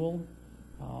clean fuel.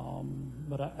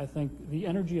 But I think the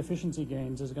energy efficiency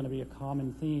gains is going to be a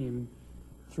common theme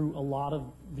through a lot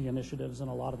of the initiatives and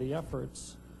a lot of the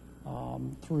efforts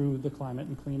through the Climate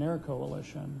and Clean Air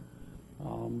Coalition.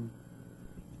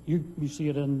 You see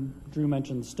it in, Drew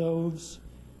mentioned stoves,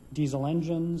 diesel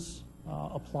engines,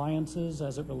 appliances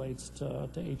as it relates to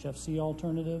HFC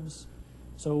alternatives.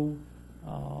 So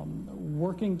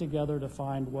working together to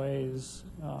find ways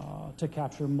to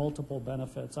capture multiple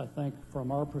benefits, I think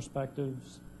from our perspective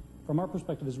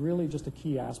is really just a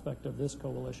key aspect of this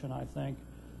coalition, I think,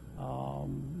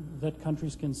 that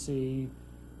countries can see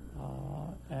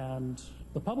and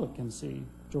the public can see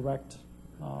direct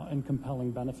and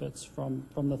compelling benefits from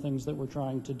the things that we're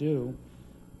trying to do.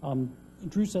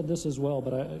 Drew said this as well,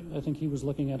 but I think he was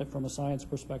looking at it from a science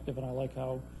perspective, and I like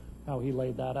how he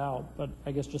laid that out. But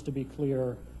I guess just to be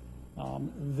clear,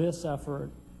 this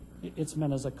effort, it's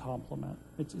meant as a complement.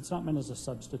 It's not meant as a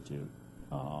substitute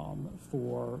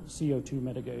for CO2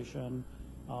 mitigation.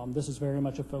 This is very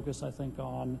much a focus, I think,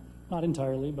 on, not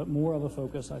entirely, but more of a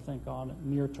focus, I think, on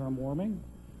near-term warming.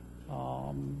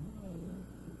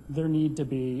 There need to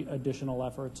be additional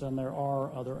efforts, and there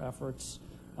are other efforts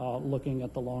looking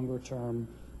at the longer term.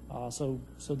 So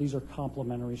these are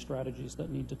complementary strategies that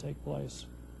need to take place.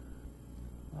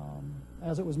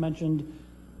 As it was mentioned,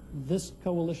 this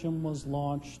coalition was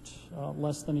launched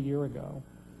less than a year ago.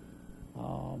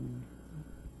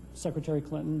 Secretary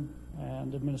Clinton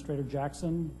and Administrator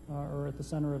Jackson are at the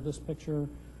center of this picture,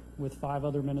 with 5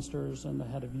 other ministers and the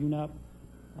head of UNEP.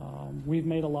 We've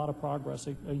made a lot of progress.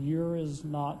 A year is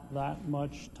not that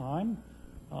much time.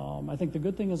 I think the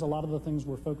good thing is a lot of the things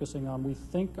we're focusing on we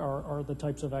think are the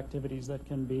types of activities that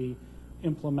can be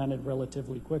implemented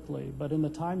relatively quickly. But in the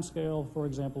time scale, for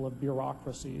example, of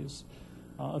bureaucracies,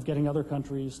 of getting other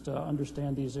countries to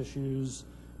understand these issues,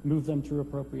 move them through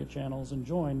appropriate channels and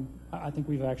join, I think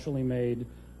we've actually made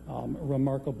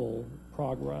remarkable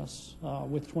progress.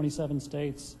 With 27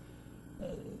 states,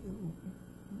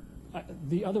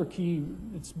 the other key,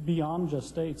 it's beyond just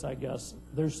states, I guess.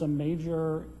 There's some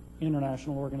major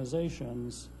international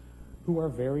organizations who are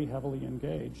very heavily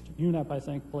engaged. UNEP, I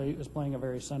think, is playing a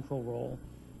very central role,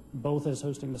 both as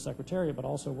hosting the Secretariat, but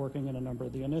also working in a number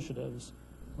of the initiatives.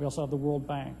 We also have the World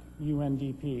Bank,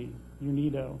 UNDP,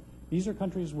 UNIDO. These are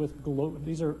countries with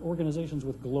these are organizations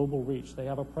with global reach. They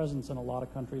have a presence in a lot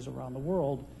of countries around the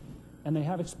world, and they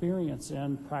have experience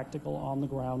in practical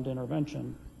on-the-ground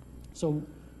intervention. So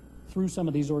through some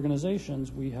of these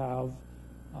organizations, we have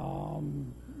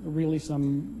really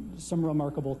some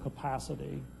remarkable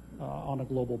capacity on a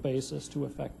global basis to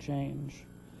affect change.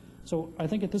 So I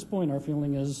think at this point our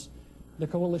feeling is the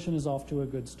coalition is off to a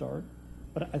good start,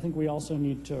 but I think we also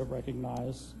need to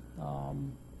recognize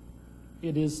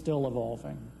it is still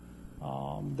evolving.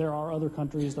 There are other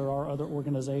countries, there are other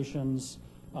organizations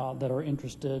that are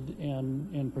interested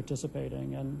in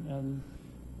participating, and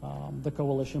the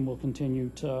coalition will continue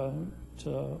to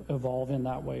evolve in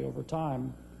that way over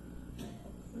time.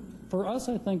 For us,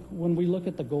 I think when we look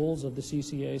at the goals of the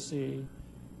CCAC,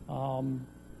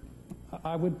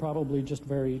 I would probably just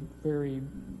very, very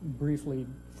briefly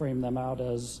frame them out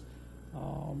as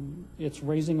it's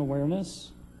raising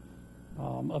awareness,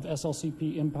 of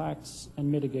SLCP impacts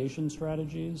and mitigation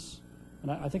strategies.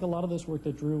 And I think a lot of this work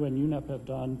that Drew and UNEP have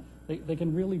done, they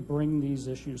can really bring these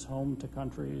issues home to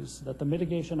countries, that the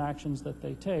mitigation actions that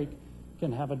they take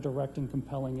can have a direct and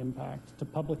compelling impact to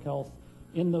public health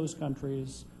in those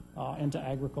countries and to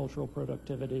agricultural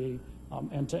productivity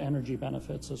and to energy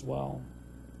benefits as well.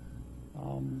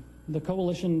 The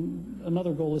coalition,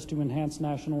 another goal is to enhance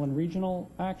national and regional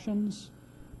actions.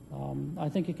 I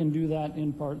think it can do that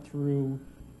in part through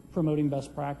promoting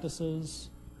best practices.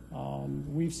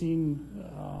 We've seen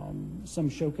some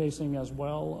showcasing as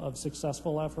well of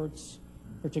successful efforts,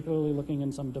 particularly looking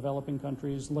in some developing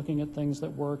countries, looking at things that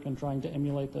work and trying to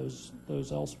emulate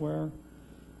those elsewhere.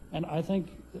 And I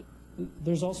think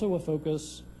there's also a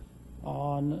focus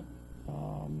on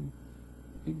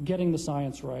getting the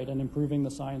science right and improving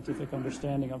the scientific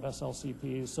understanding of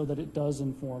SLCPs so that it does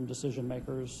inform decision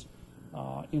makers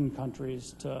in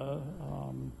countries to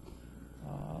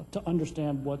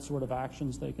understand what sort of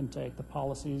actions they can take, the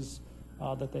policies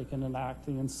that they can enact,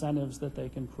 the incentives that they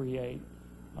can create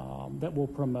that will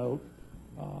promote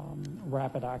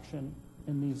rapid action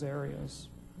in these areas.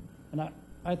 And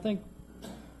I think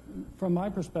from my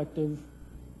perspective,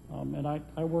 and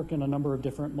I work in a number of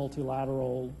different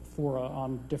multilateral fora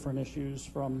on different issues,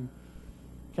 from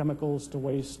chemicals to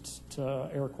waste to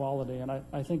air quality, and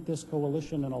I think this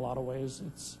coalition in a lot of ways,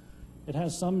 it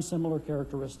has some similar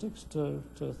characteristics to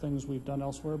things we've done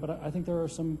elsewhere, but I think there are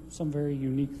some very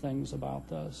unique things about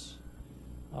this.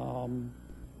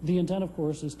 The intent, of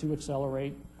course, is to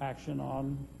accelerate action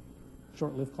on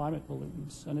short-lived climate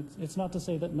pollutants, and it's not to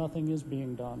say that nothing is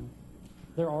being done.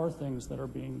 There are things that are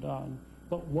being done,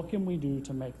 but what can we do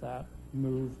to make that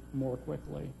move more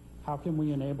quickly? How can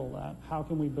we enable that? How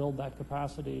can we build that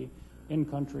capacity in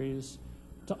countries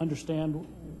to understand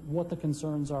what the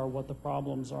concerns are, what the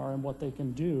problems are, and what they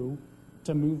can do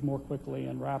to move more quickly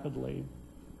and rapidly,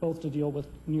 both to deal with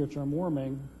near-term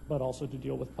warming, but also to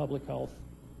deal with public health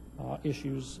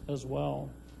issues as well.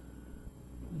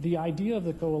 The idea of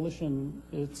the coalition,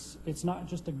 it's not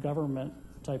just a government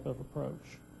type of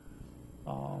approach.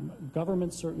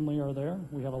 Governments certainly are there.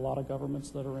 We have a lot of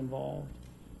governments that are involved.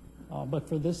 But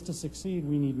for this to succeed,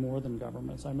 we need more than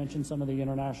governments. I mentioned some of the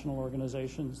international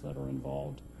organizations that are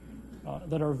involved,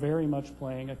 that are very much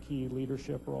playing a key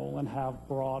leadership role and have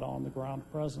broad on-the-ground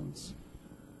presence.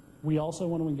 We also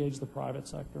want to engage the private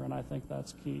sector, and I think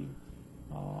that's key.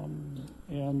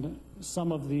 And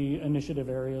some of the initiative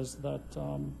areas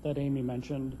that Amy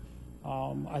mentioned,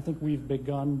 I think we've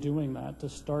begun doing that, to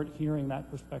start hearing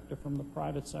that perspective from the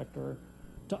private sector,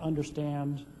 to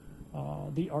understand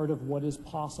the art of what is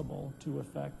possible to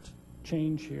affect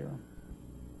change here.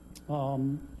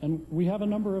 And we have a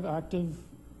number of active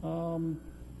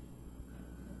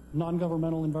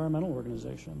non-governmental environmental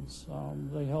organizations.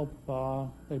 They help,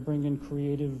 they bring in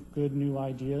creative, good new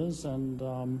ideas, and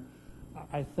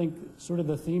I think sort of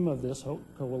the theme of this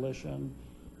coalition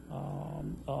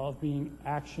of being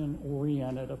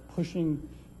action-oriented, of pushing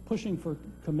for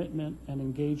commitment and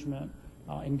engagement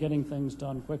in getting things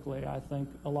done quickly. I think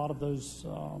a lot of those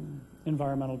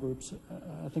environmental groups,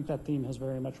 I think that theme has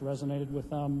very much resonated with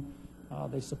them.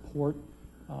 They support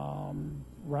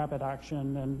rapid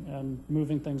action and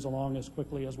moving things along as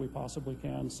quickly as we possibly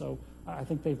can. So I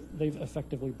think they've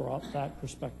effectively brought that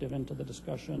perspective into the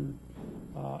discussion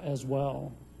as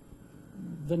well.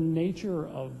 The nature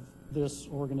of this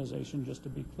organization, just to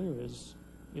be clear, is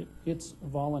it's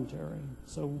voluntary.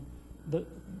 So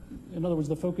in other words,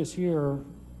 the focus here,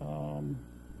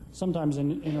 sometimes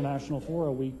in international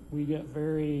fora, we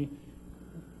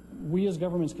as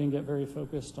governments can get very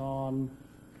focused on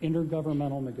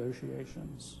intergovernmental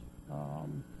negotiations.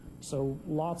 So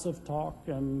lots of talk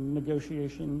and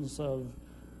negotiations of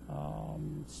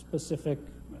specific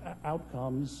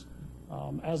outcomes,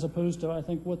 as opposed to, I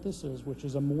think, what this is, which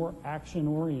is a more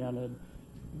action-oriented.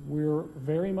 We're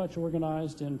very much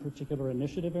organized in particular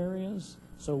initiative areas,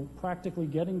 so practically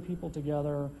getting people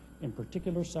together in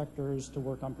particular sectors to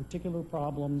work on particular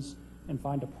problems and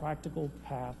find a practical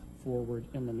path forward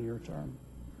in the near term.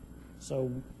 So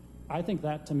I think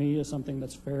that, to me, is something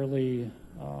that's fairly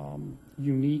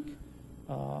unique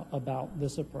about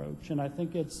this approach, and I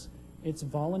think it's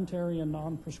voluntary and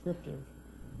non-prescriptive.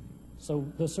 So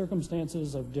the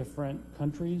circumstances of different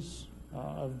countries,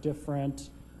 of different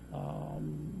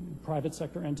private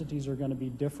sector entities are going to be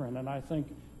different, and I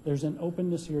think there's an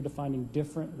openness here to finding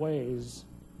different ways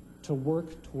to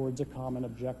work towards a common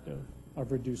objective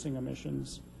of reducing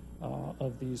emissions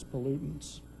of these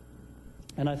pollutants.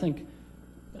 And I think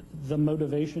the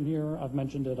motivation here, I've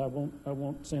mentioned it, I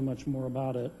won't say much more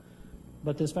about it,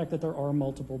 but this fact that there are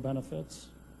multiple benefits.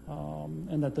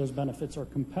 and that those benefits are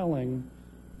compelling,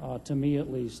 to me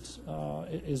at least,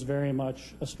 is very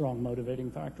much a strong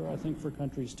motivating factor, I think, for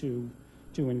countries to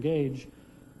engage.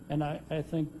 And I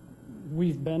think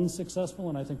we've been successful,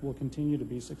 and I think we'll continue to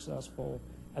be successful.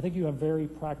 I think you have very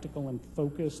practical and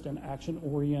focused and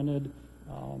action-oriented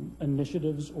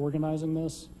initiatives organizing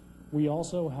this. We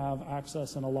also have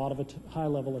access and a lot of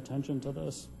high-level attention to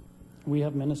this. We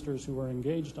have ministers who are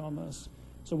engaged on this.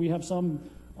 So we have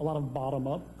a lot of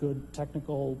bottom-up, good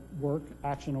technical work,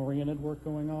 action-oriented work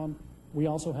going on. We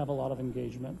also have a lot of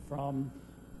engagement from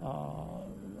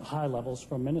high levels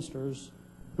from ministers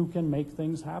who can make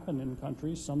things happen in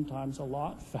countries, sometimes a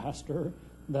lot faster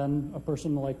than a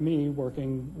person like me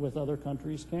working with other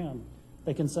countries can.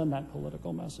 They can send that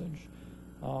political message.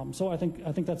 So I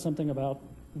think that's something about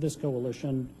this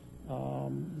coalition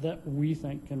that we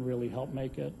think can really help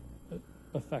make it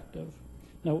effective.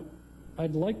 Now,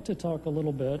 I'd like to talk a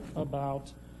little bit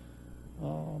about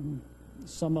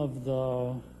some of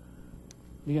the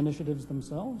initiatives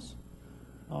themselves.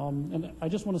 And I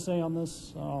just want to say on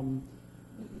this,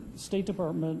 State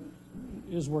Department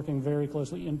is working very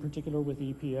closely, in particular with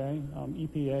EPA.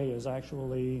 EPA is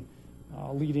actually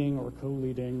leading or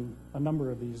co-leading a number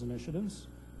of these initiatives.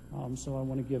 So I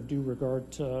want to give due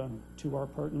regard to our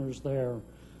partners there.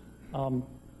 I'm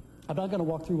not going to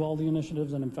walk through all the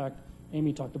initiatives, and in fact,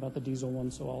 Amy talked about the diesel one,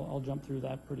 so I'll jump through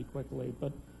that pretty quickly.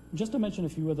 But just to mention a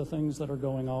few of the things that are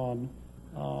going on.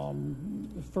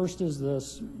 First is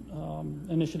this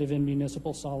initiative in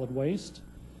municipal solid waste.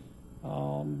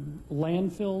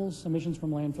 Landfills, emissions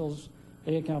from landfills,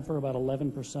 they account for about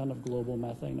 11% of global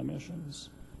methane emissions.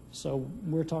 So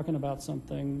we're talking about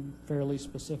something fairly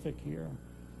specific here.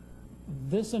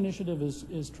 This initiative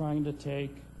is trying to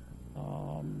take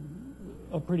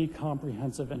a pretty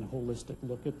comprehensive and holistic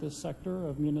look at this sector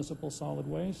of municipal solid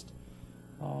waste.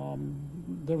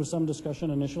 There was some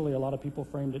discussion initially. A lot of people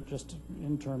framed it just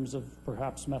in terms of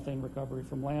perhaps methane recovery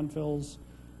from landfills.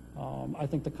 I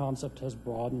think the concept has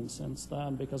broadened since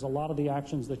then, because a lot of the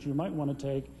actions that you might want to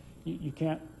take, you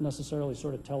can't necessarily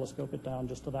sort of telescope it down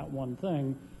just to that one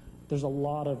thing. There's a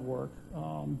lot of work,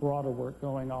 broader work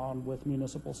going on with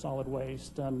municipal solid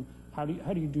waste, and how do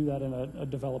you do that in a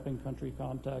developing country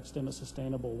context in a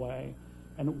sustainable way?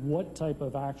 And what type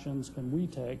of actions can we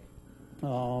take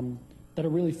that are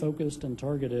really focused and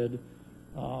targeted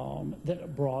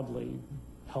that broadly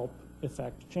help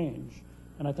effect change?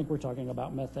 And I think we're talking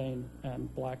about methane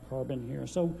and black carbon here.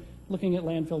 So looking at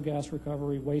landfill gas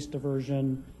recovery, waste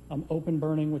diversion, open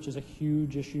burning, which is a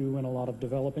huge issue in a lot of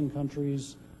developing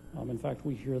countries. In fact,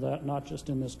 we hear that not just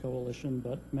in this coalition,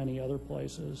 but many other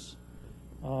places.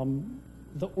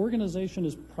 The organization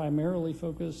is primarily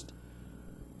focused,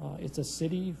 it's a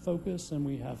city focus, and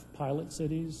we have pilot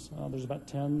cities. There's about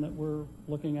 10 that we're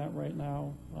looking at right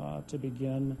now to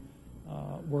begin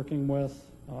working with.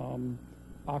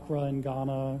 Accra in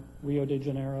Ghana, Rio de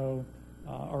Janeiro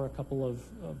are a couple of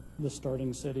the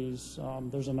starting cities.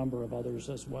 There's a number of others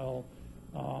as well.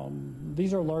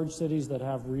 These are large cities that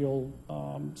have real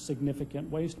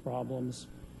significant waste problems,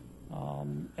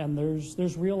 and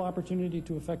there's real opportunity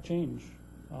to affect change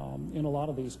in a lot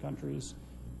of these countries.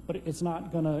 But it's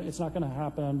not gonna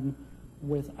happen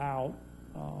without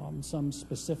some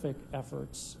specific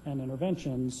efforts and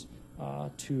interventions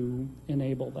to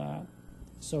enable that.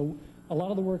 So a lot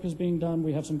of the work is being done.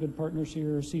 We have some good partners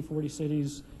here, C40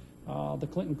 Cities, the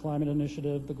Clinton Climate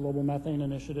Initiative, the Global Methane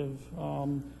Initiative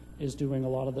is doing a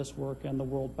lot of this work, and the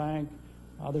World Bank.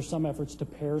 There's some efforts to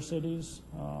pair cities.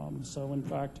 So in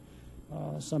fact,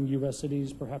 some U.S.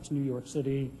 cities, perhaps New York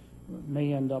City,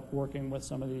 may end up working with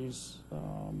some of these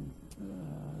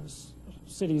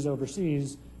cities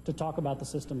overseas to talk about the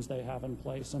systems they have in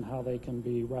place and how they can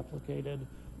be replicated.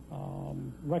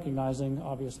 Recognizing,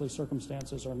 obviously,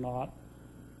 circumstances are not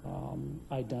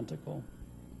identical.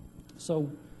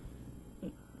 So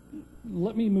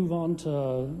let me move on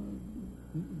to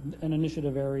an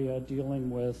initiative area dealing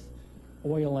with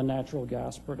oil and natural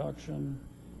gas production.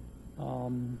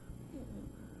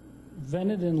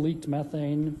 Vented and leaked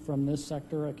methane from this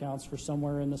sector accounts for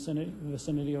somewhere in the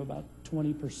vicinity of about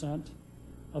 20%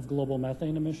 of global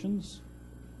methane emissions.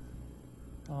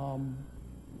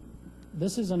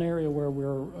 This is an area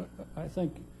where I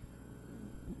think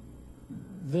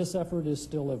this effort is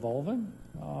still evolving.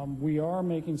 We are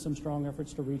making some strong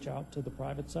efforts to reach out to the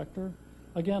private sector,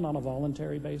 again, on a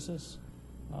voluntary basis.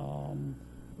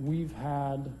 We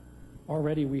had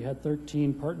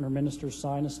 13 partner ministers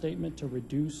sign a statement to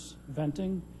reduce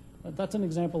venting. That's an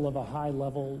example of a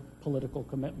high-level political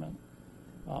commitment.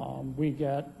 We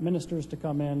get ministers to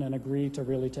come in and agree to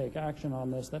really take action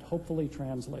on this that hopefully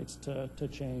translates to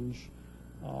change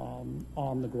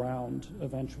on the ground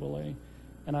eventually.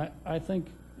 And I think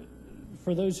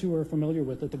for those who are familiar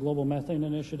with it, the Global Methane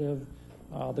Initiative,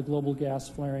 the Global Gas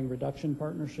Flaring Reduction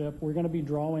Partnership, we're going to be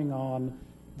drawing on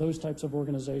those types of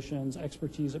organizations,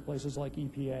 expertise at places like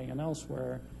EPA and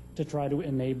elsewhere, to try to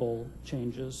enable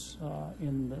changes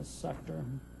in this sector.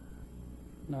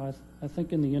 Now, I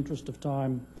think in the interest of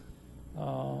time,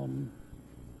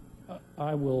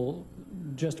 I will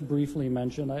just briefly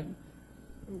mention,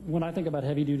 when I think about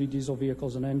heavy-duty diesel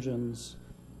vehicles and engines,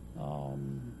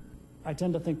 I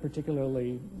tend to think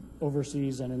particularly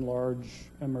overseas and in large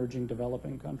emerging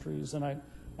developing countries. And I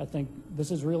think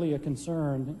this is really a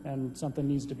concern and something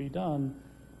needs to be done,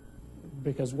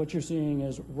 because what you're seeing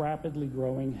is rapidly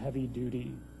growing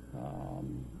heavy-duty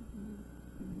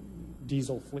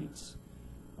diesel fleets.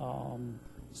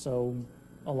 So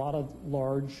a lot of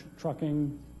large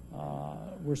trucking,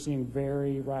 we're seeing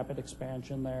very rapid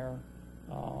expansion there.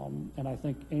 And I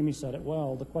think Amy said it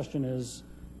well. The question is,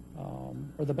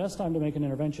 or the best time to make an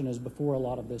intervention is before a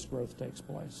lot of this growth takes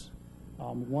place.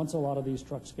 Once a lot of these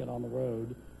trucks get on the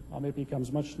road, it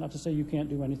becomes much, not to say you can't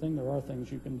do anything, there are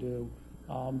things you can do,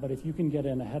 but if you can get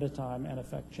in ahead of time and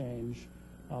affect change,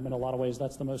 in a lot of ways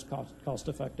that's the most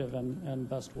cost-effective and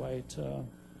best way to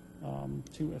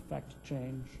affect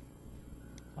change.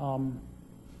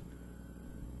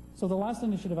 So the last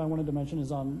initiative I wanted to mention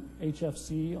is on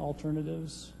HFC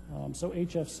alternatives. So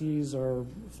HFCs are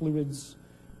fluids.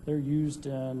 They're used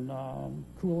in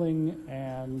cooling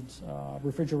and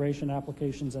refrigeration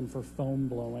applications and for foam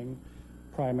blowing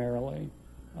primarily.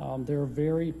 They're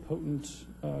very potent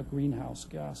greenhouse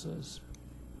gases.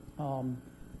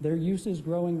 Their use is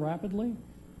growing rapidly.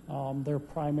 They're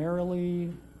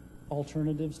primarily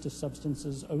alternatives to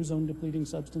substances, ozone-depleting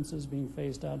substances being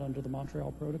phased out under the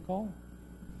Montreal Protocol.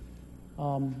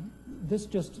 This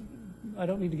just, I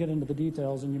don't need to get into the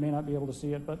details, and you may not be able to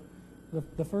see it, but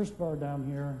the first bar down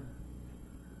here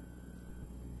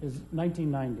is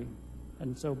 1990.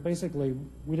 And so basically,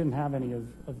 we didn't have any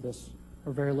of this,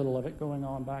 or very little of it going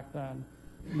on back then.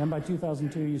 And then by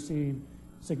 2002, you see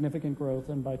significant growth,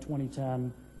 and by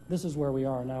 2010, this is where we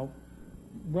are. Now,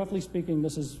 roughly speaking,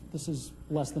 this is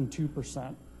less than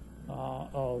 2%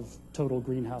 of total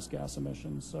greenhouse gas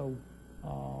emissions. So,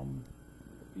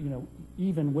 you know,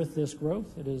 even with this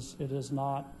growth, it is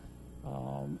not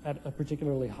at a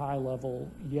particularly high level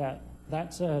yet.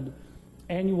 That said,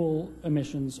 annual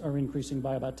emissions are increasing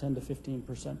by about 10 to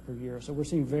 15% per year. So we're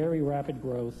seeing very rapid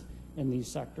growth in these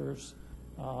sectors.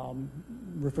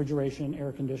 Refrigeration,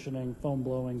 air conditioning, foam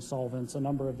blowing, solvents, a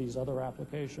number of these other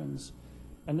applications.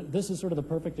 And this is sort of the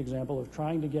perfect example of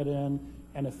trying to get in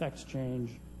and affect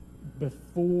change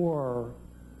before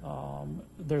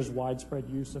there's widespread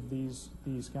use of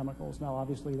these chemicals. Now,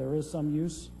 obviously, there is some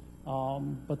use,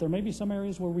 but there may be some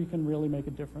areas where we can really make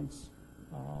a difference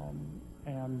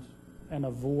and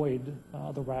avoid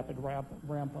the rapid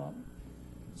ramp up.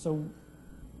 So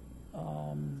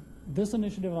this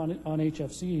initiative on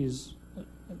HFCs,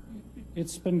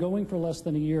 it's been going for less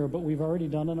than a year, but we've already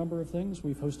done a number of things.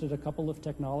 We've hosted a couple of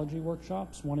technology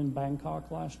workshops, one in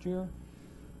Bangkok last year,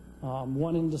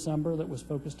 one in December that was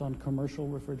focused on commercial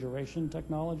refrigeration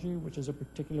technology, which is a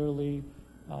particularly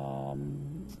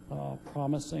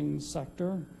promising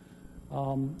sector.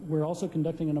 We're also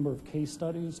conducting a number of case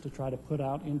studies to try to put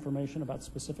out information about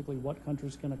specifically what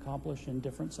countries can accomplish in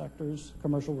different sectors,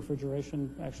 commercial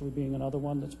refrigeration actually being another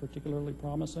one that's particularly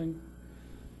promising.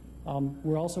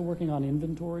 We're also working on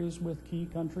inventories with key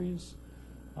countries,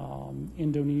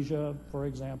 Indonesia, for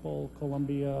example,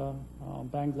 Colombia,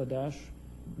 Bangladesh,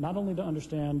 not only to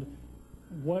understand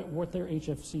what their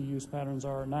HFC use patterns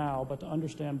are now, but to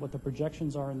understand what the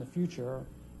projections are in the future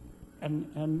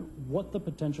and what the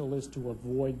potential is to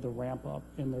avoid the ramp up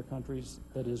in their countries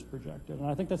that is projected. And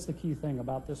I think that's the key thing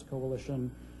about this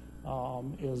coalition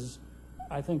is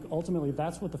I think ultimately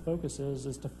that's what the focus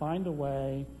is to find a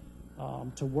way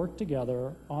to work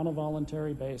together on a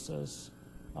voluntary basis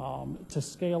to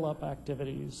scale up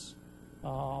activities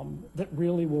that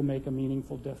really will make a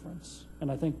meaningful difference.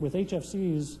 And I think with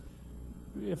HFCs,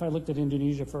 if I looked at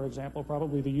Indonesia, for example,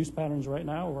 probably the use patterns right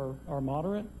now are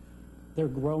moderate. They're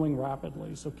growing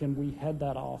rapidly. So can we head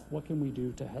that off? What can we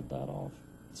do to head that off?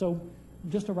 So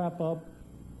just to wrap up,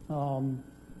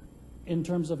 in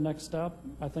terms of next step,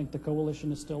 I think the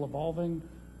coalition is still evolving.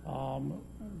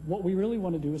 What we really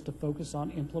want to do is to focus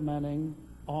on implementing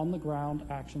on-the-ground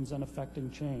actions and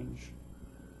affecting change,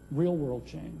 real-world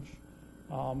change.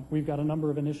 We've got a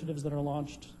number of initiatives that are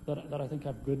launched that I think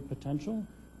have good potential.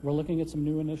 We're looking at some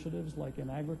new initiatives like in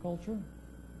agriculture.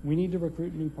 We need to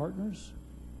recruit new partners.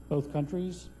 both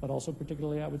countries, but also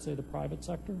particularly, I would say, the private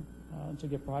sector, to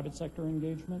get private sector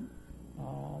engagement.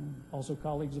 Also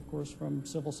colleagues, of course, from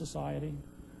civil society.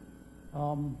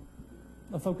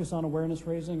 A focus on awareness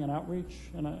raising and outreach,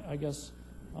 and I guess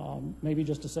maybe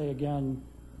just to say again,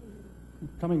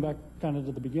 coming back kind of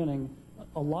to the beginning,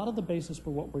 a lot of the basis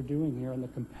for what we're doing here and the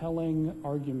compelling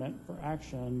argument for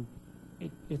action,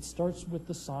 it starts with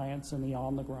the science and the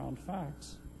on-the-ground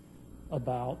facts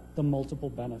about the multiple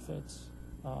benefits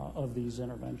of these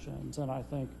interventions. And I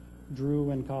think Drew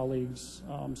and colleagues,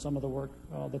 some of the work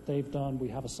that they've done, we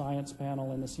have a science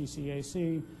panel in the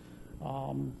CCAC.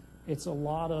 It's a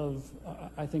lot of,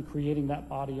 I think, creating that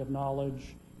body of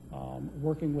knowledge,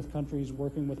 working with countries,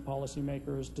 working with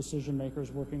policymakers, decision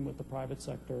makers, working with the private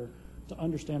sector to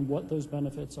understand what those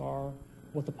benefits are,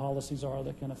 what the policies are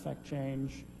that can affect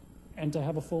change, and to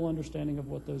have a full understanding of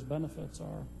what those benefits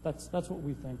are. That's what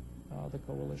we think the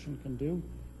coalition can do,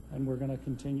 and we're going to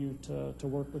continue to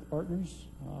work with partners,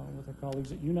 with our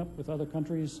colleagues at UNEP, with other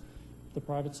countries, the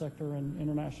private sector and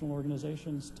international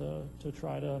organizations to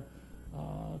try to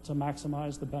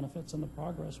maximize the benefits and the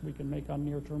progress we can make on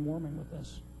near-term warming with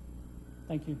this.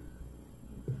 Thank you.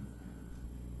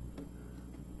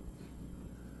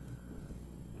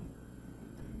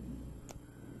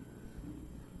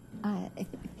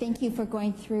 Thank you for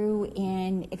going through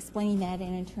and explaining that,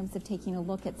 and in terms of taking a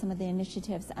look at some of the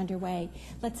initiatives underway.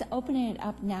 Let's open it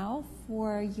up now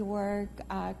for your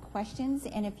questions,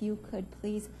 and if you could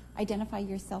please identify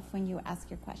yourself when you ask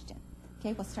your question.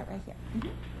 Okay, we'll start right here.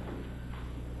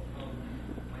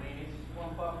 My name is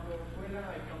Juan Pablo Fuera.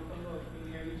 I come from the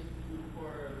Senior Institute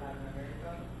for Latin America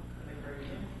and the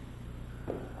Caribbean.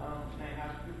 And I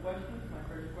have two questions. My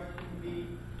first question would be,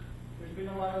 there's been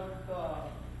a lot of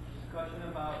discussion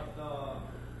about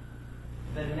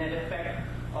the net effect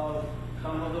of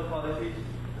some of the policies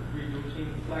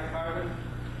reducing black carbon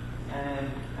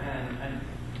and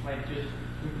like just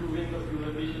improving the fuel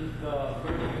efficiency, the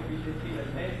burning efficiency,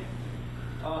 let's say,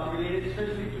 related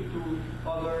especially to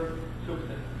other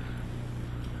substances.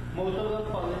 Most of the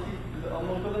policies,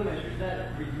 most of the measures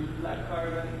that reduce black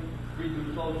carbon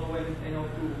reduce also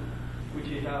NO2, which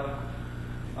is it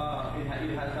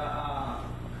has a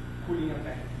cooling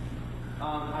effect.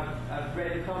 I've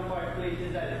read in some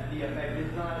places that the effect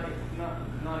is not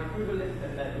equivalent,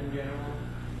 and that in general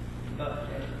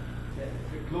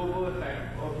the global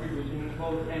effect of reducing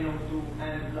both NO2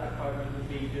 and black carbon would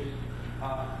be just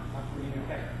a cooling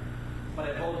effect. But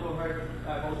I've also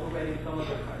read in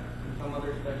some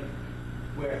other studies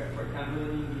where, for example, in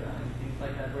India and things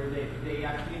like that, where they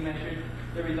actually measured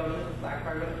the reduction of black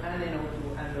carbon and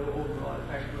NO2, and the overall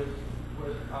effect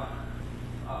was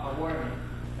a warming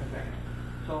effect.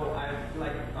 So I'd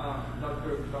like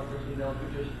Dr. Sindel to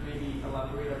just maybe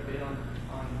elaborate a bit on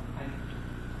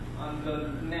the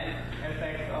net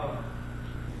effect of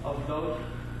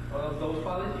those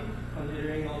policies,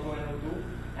 considering also NO2.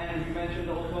 And you mentioned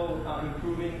also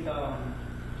improving the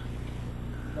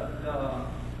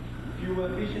fuel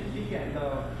efficiency and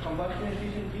the combustion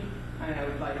efficiency. And I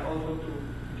would like also to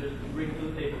just bring to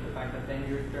the table the fact that then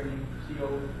you're turning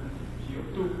CO2.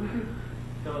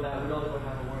 So that would also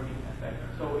have a warming effect.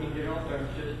 So in general terms,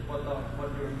 just what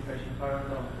your impressions are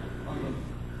on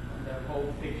the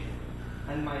whole picture.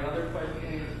 And my other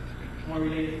question is more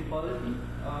related to policy.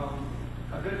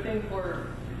 A good thing for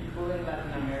people in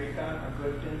Latin America, a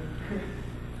good thing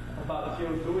about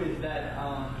CO2 is that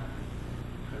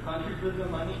the countries with the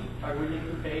money are willing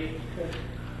to pay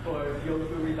for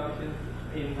CO2 reductions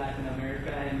in Latin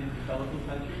America and in developing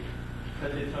countries,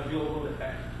 because it's a global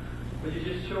effect. But you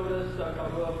just showed us a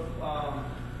couple of,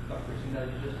 Dr. Sindel,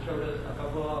 you just showed us a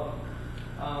couple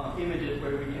of images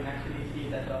where we can actually see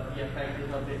that the effect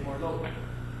is a bit more local.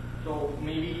 So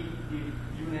maybe if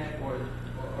UNEP or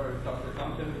Dr.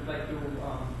 Thompson would like to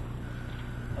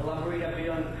elaborate a bit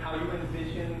on how you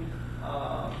envision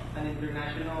an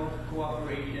international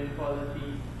cooperation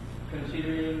policy,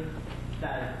 considering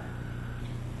that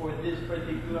for this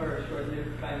particular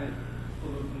short-lived climate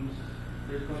pollutants,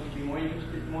 there's going to be more interest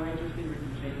in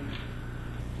reducing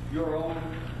your own,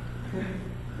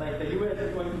 like the U.S.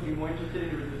 is going to be more interested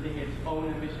in reducing its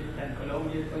own emissions, and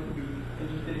Colombia is going to be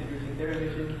interested in reducing their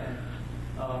emissions. And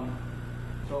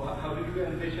so how do you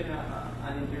envision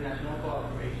an international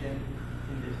cooperation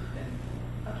in this sense?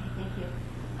 Okay, thank you.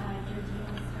 Drew, do you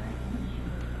want to start?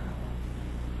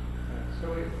 So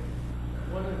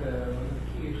one of the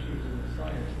key issues in the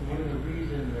science, and one of the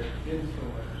reasons there's been so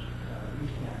much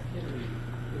recent activity,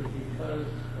 is because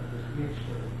of this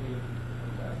mixture of data that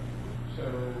comes out. So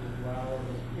while it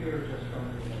was clear just from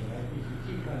the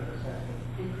IPCC kind of assessment,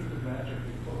 if you could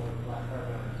magically pull out black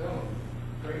carbon on its own,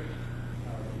 great.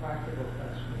 practical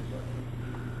question is what we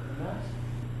do. And that's,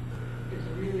 it's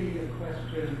really a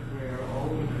question where all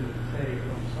we can say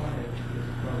from science is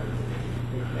probably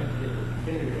we can't give a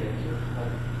definitive answer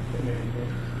like in many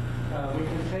things. We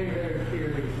can say very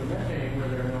clearly for methane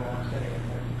where there are no offsetting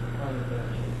effects for climate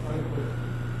change, unequivocally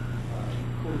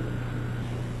cooling.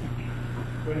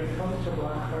 When it comes to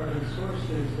black carbon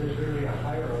sources, there's really a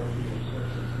hierarchy of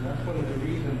sources, and that's one of the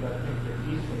reasons I think that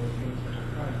diesel is being such a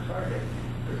prime target,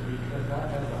 is because that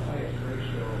has the highest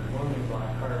ratio of warming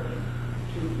black carbon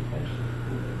to potentially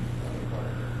cooling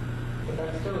carbon. But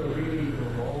that's still a really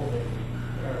evolving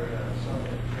area of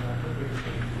science, and I think we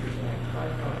can try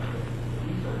conflict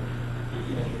diesel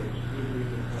measures really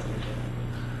reason climate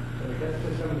benefits. So it gets to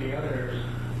some of the others.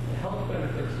 The health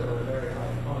benefits are very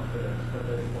high confidence, but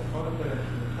the confidence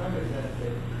in the climate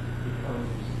benefit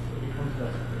becomes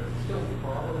less clear. It's still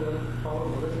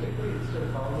probabilistically, it's still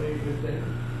probably a good thing.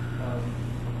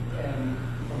 And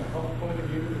from a health point of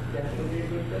view, it's definitely a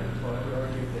good thing. So I would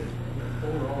argue that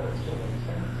overall it still makes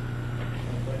sense,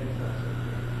 but it's not so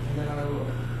clear. And then I will,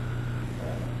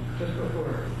 just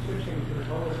before switching to the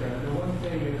policy, the one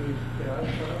thing that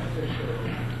I've tried to show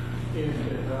is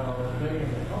that many of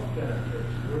the health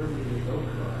benefits were really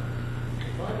localized. The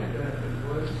climate benefit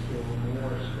was still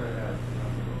more spread out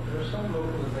around the world. There was some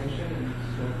localization in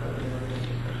snow covered areas,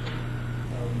 especially.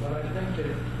 But I think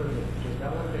that for the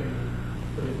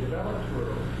developed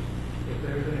world, if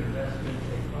there's an investment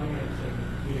in financing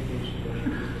mitigation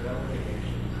measures, developing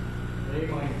nations, they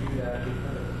might do that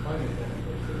because of the climate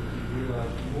benefits that we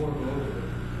realize more globally.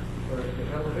 Whereas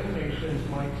developing nations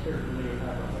might certainly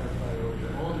have a higher priority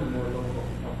on the more local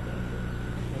health benefits.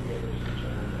 Maybe others can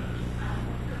chime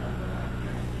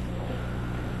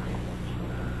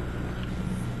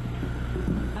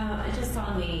in. Just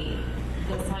on the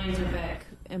scientific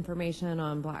information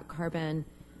on black carbon,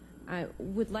 I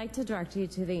would like to direct you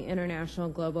to the International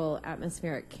Global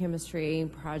Atmospheric Chemistry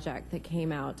project that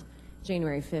came out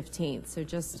January 15th, so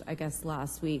just, I guess,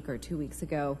 last week or 2 weeks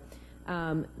ago.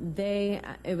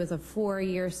 It was a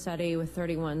 4-year study with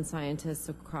 31 scientists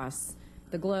across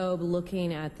the globe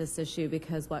looking at this issue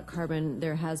because black carbon,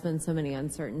 there has been so many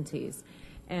uncertainties.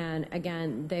 And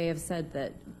again, they have said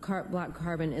that black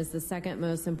carbon is the second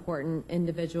most important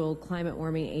individual climate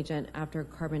warming agent after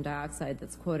carbon dioxide.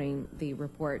 That's quoting the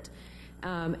report.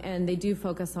 And they do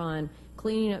focus on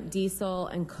cleaning up diesel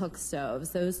and cook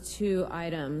stoves. Those two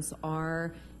items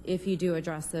are, if you do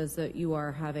address those, that you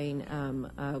are having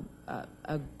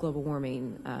a global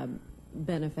warming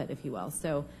benefit, if you will.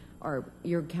 So, or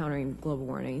you're countering global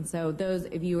warming. So those,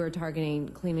 if you are targeting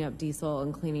cleaning up diesel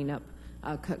and cleaning up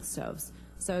cook stoves.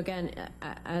 So again,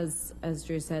 as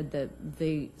Drew said,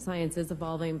 the science is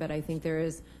evolving, but I think there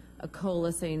is a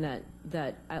coalescing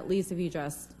that at least if you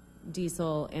address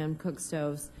diesel and cook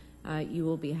stoves, you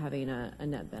will be having a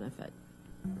net benefit.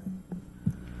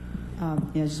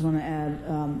 Yeah, I just want to add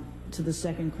to the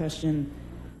second question.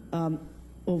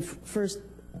 Well, first,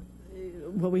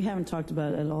 what we haven't talked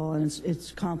about at all, and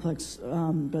it's complex,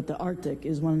 but the Arctic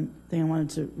is one thing I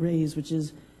wanted to raise, which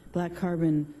is black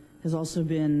carbon has also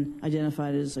been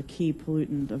identified as a key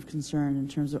pollutant of concern in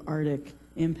terms of Arctic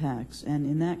impacts. And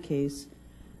in that case,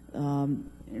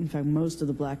 in fact, most of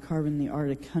the black carbon in the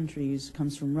Arctic countries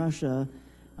comes from Russia.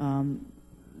 And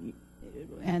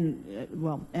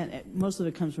most of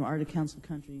it comes from Arctic Council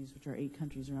countries, which are 8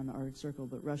 countries around the Arctic Circle,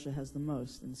 but Russia has the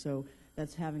most. And so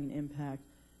that's having an impact,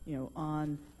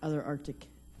 on other Arctic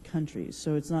countries.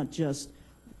 So it's not just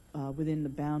within the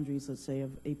boundaries, let's say,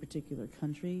 of a particular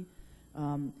country.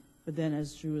 But then,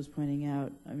 as Drew was pointing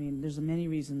out, I mean, there's many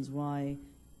reasons why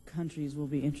countries will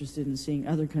be interested in seeing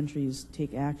other countries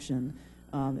take action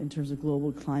in terms of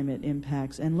global climate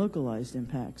impacts and localized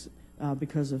impacts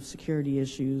because of security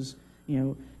issues,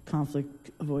 conflict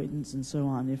avoidance and so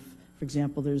on. If, for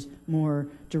example, there's more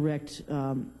direct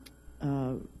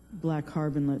black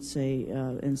carbon, let's say,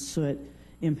 and soot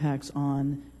impacts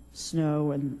on snow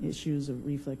and issues of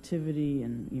reflectivity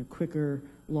and quicker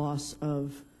loss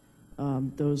of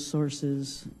those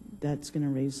sources, that's going to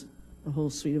raise a whole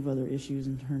suite of other issues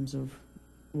in terms of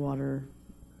water,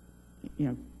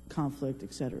 conflict,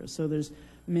 et cetera. So there's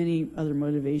many other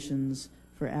motivations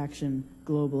for action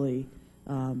globally,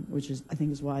 which is, I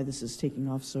think, is why this is taking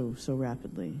off so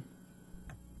rapidly.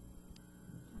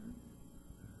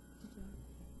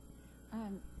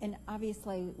 And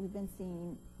obviously, we've been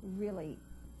seeing really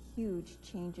huge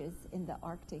changes in the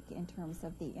Arctic in terms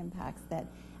of the impacts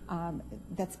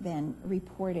that's been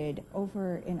reported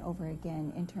over and over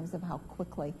again in terms of how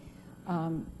quickly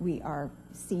we are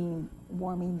seeing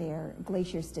warming there,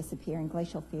 glaciers disappearing,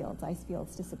 glacial fields, ice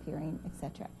fields disappearing,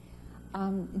 etc.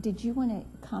 Did you want to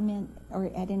comment or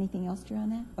add anything else, Drew, on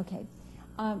that? Okay.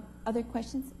 Other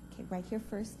questions? Okay, right here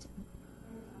first.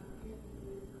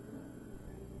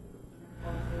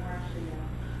 We're actually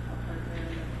a partner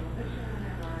in the coalition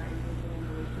and are engaging in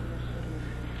the commission.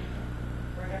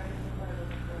 We're getting some of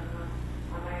what's going on.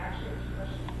 I actually have two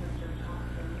questions to Mr.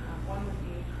 Thompson. One would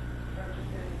be just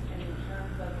in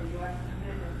terms of the U.S.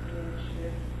 commitment to the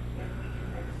initiative, if we can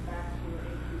expect to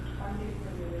increase funding for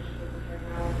the initiative, which right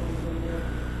now is only 1 year,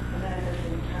 and then at the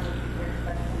same time, if we can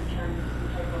expect some terms, some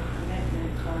type of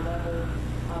commitment or level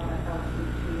of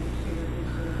SLCPs to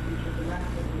reduce in the future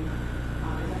domestically.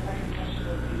 And the second question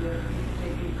would be if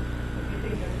you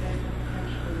think that this would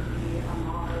potentially be a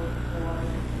model for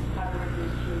how to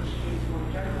reduce GHGs more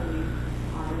generally,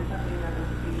 and something that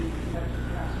would be conducted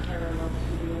perhaps parallel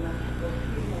to the electrical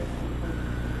treatment.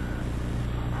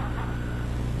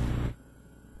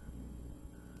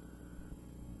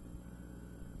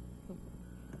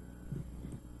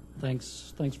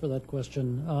 Thanks for that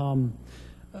question.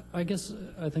 I guess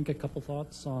I think a couple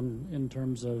thoughts in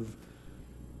terms of.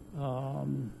 I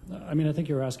think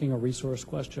you're asking a resource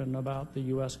question about the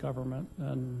U.S. government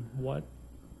and what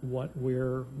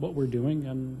we're doing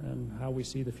and how we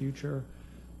see the future.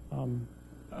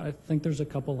 I think there's a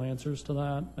couple answers to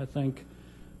that. I think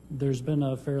there's been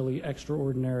a fairly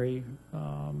extraordinary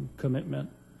commitment.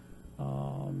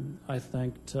 I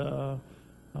think to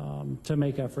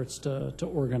make efforts to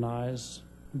organize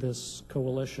this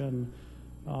coalition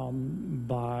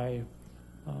by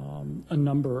a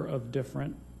number of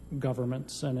different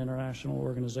governments and international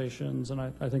organizations, and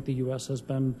I think the U.S. has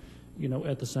been,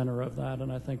 at the center of that,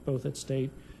 and I think both at state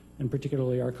and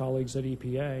particularly our colleagues at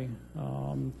EPA,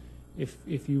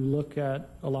 if you look at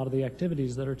a lot of the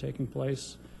activities that are taking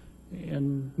place,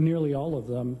 in nearly all of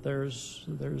them, there's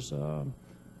a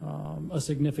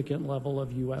significant level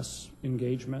of U.S.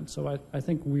 engagement. So I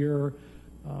think we're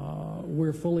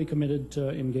fully committed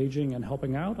to engaging and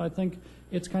helping out. I think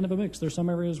it's kind of a mix. There's some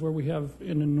areas where we have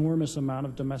an enormous amount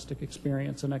of domestic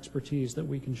experience and expertise that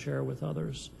we can share with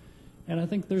others. And I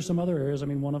think there's some other areas.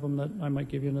 One of them that I might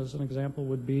give you as an example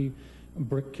would be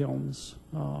brick kilns.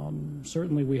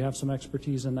 Certainly we have some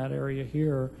expertise in that area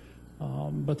here,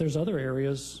 but there's other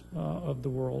areas of the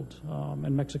world,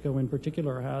 and Mexico in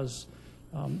particular has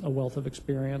a wealth of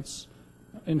experience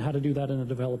in how to do that in a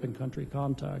developing country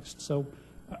context. So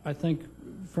I think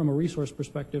from a resource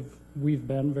perspective, we've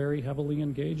been very heavily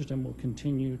engaged and will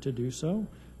continue to do so.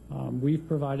 We've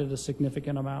provided a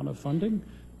significant amount of funding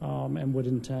and would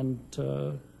intend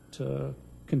to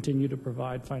continue to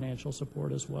provide financial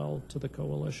support as well to the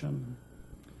coalition.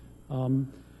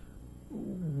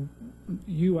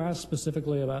 You asked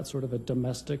specifically about sort of a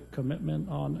domestic commitment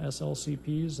on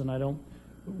SLCPs, and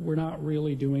we're not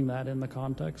really doing that in the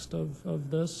context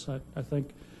of this. I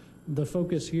think the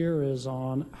focus here is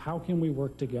on how can we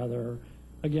work together,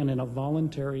 again, in a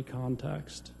voluntary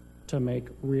context to make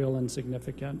real and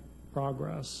significant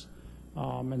progress.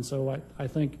 And so I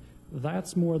think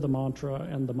that's more the mantra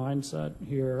and the mindset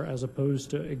here, as opposed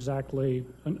to exactly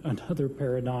another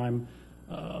paradigm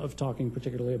of talking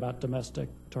particularly about domestic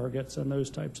targets and those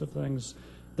types of things.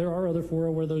 There are other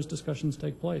fora where those discussions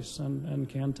take place and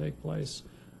can take place.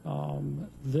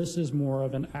 This is more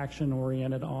of an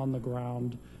action-oriented,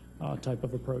 on-the-ground type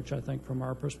of approach, I think, from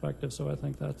our perspective. So I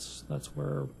think that's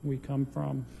where we come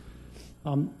from.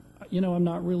 I'm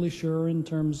not really sure in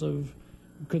terms of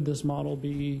could this model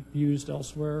be used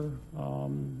elsewhere.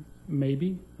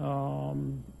 Maybe. I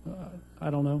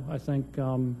don't know. I think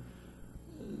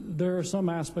there are some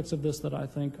aspects of this that I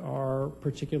think are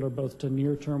particular both to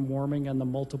near-term warming and the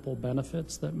multiple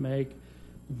benefits that make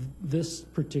this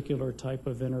particular type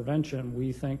of intervention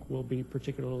we think will be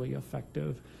particularly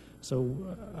effective. So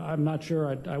I'm not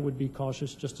sure. I would be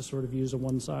cautious just to sort of use a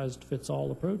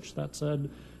one-size-fits-all approach. That said,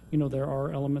 there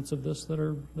are elements of this that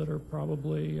are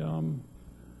probably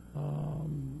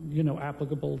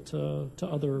applicable to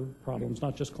other problems,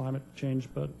 not just climate change,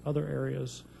 but other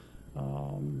areas.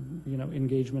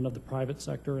 Engagement of the private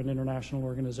sector and international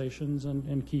organizations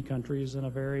and key countries in a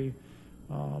very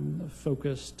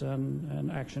focused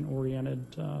and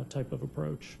action-oriented type of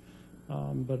approach.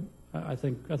 But I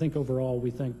think overall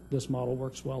we think this model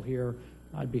works well here.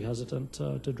 I'd be hesitant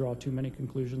to draw too many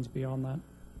conclusions beyond that.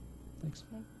 Thanks.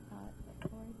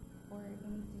 Okay. Or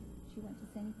did you want to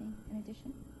say anything in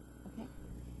addition? Okay.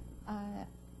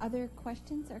 Other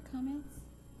questions or comments?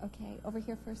 Okay, over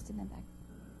here first and then back.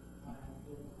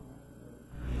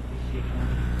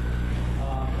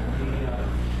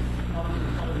 Obviously,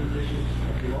 some of these issues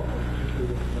are local, particularly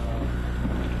with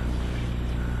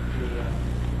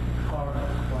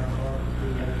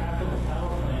the capital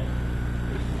power plant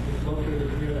is located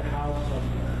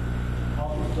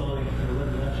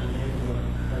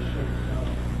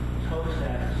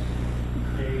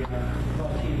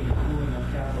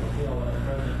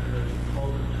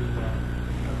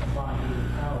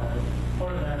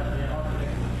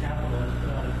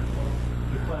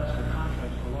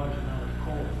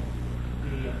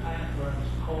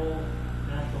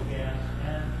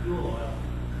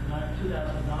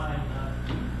 2009,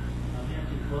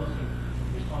 Nancy Pelosi,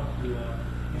 in response to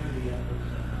community efforts,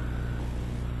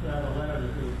 put out a letter that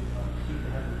they would seek to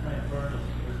have the plant burn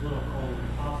as little coal as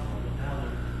possible. But now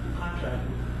they're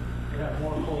contracted to have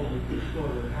more coal than they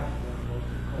stored. They would have to burn most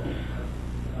of the coal.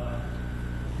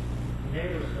 The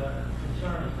neighbors'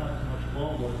 concern is not so much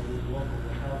global as it is local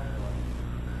health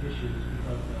issues,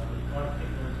 because a lot of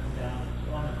particulars come down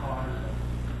on the cars,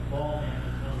 ball man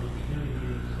at one of the community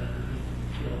meetings that he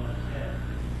feel on his head.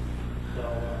 So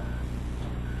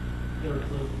the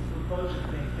approach that's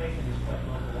being taken is quite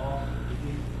local also.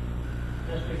 The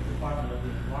District Department of the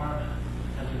Environment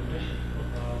has an emission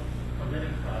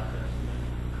permitting process.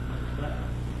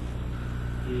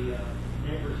 The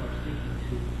neighbors are seeking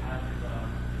to have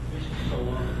emissions so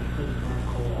low that they couldn't burn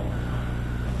coal all the time.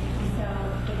 So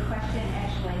the question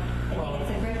actually, I think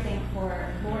it's a great thing for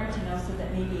Lauren to know, so that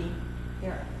maybe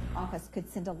their office could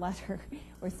send a letter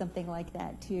or something like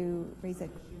that to raise a.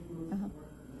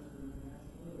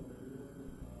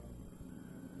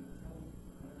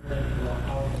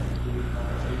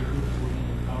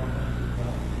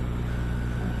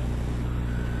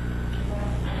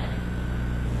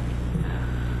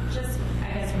 Just,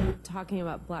 I guess, when talking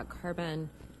about black carbon,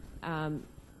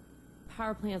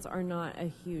 power plants are not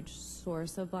a huge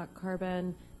source of black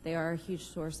carbon. They are a huge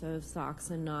source of SOx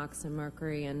and NOx and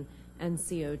mercury and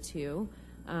CO2.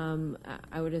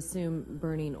 I would assume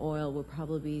burning oil would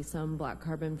probably be some black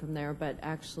carbon from there, but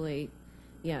actually,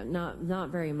 yeah, not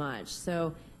very much.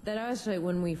 So that actually,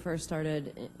 when we first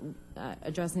started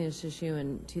addressing this issue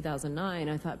in 2009,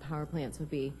 I thought power plants would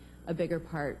be a bigger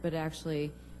part, but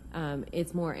actually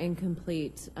it's more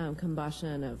incomplete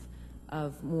combustion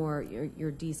of more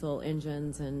your diesel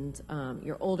engines and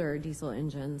your older diesel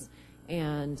engines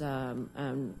and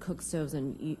cook stoves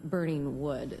and burning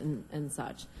wood and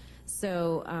such.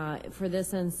 So for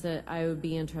this instance, I would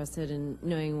be interested in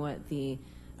knowing what the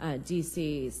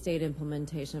DC state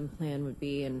implementation plan would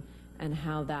be and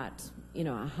how that,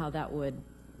 how that would,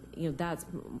 that's,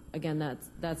 again,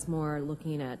 that's more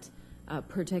looking at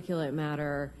particulate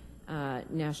matter,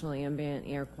 national ambient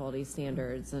air quality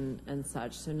standards and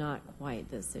such, so not quite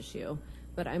this issue.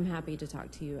 But I'm happy to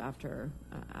talk to you after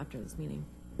this meeting.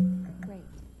 Great.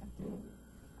 Okay.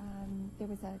 There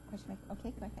was a question.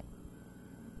 Okay, go ahead.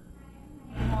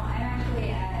 Well, I'm actually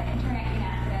an intern at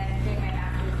UNEP, but I'm doing my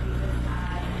master's thesis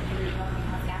on regional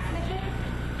greenhouse gas emissions.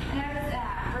 And I was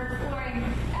we're exploring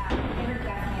different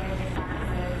gas management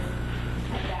practices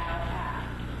about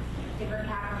different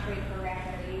cap and trade programs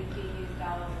that are being used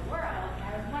all over the world. And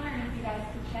I was wondering if you guys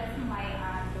could shed some light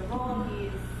on the role of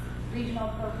these regional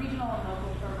and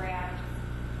local programs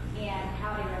and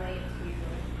how they relate to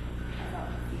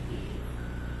SLCPs.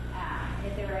 And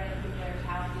if there were any particular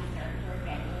challenges or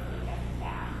advantages that you guys have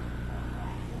found.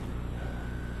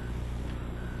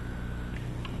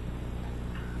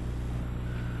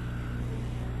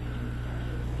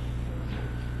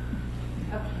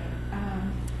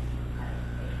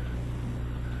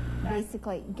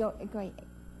 Basically, go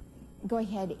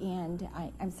ahead and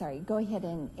I'm sorry. Go ahead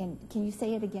and can you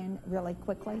say it again really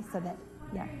quickly so that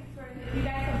yeah. If you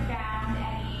guys have found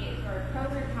any sort of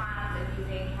pros or cons of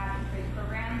using cap and trade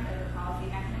programs as a policy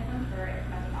mechanism for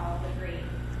implementing all of the great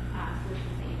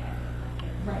solutions that you guys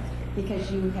have. Right, because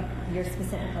you're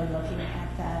specifically looking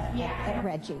at at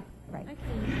Reggie, right?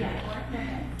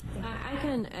 I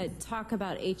can talk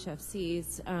about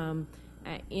HFCs.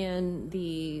 In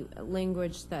the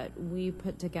language that we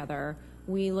put together,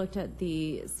 we looked at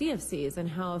the CFCs and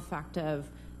how effective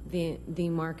the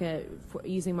market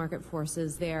using market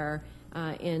forces there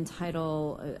in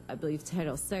I believe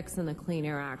Title VI in the Clean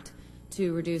Air Act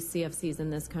to reduce CFCs in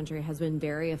this country has been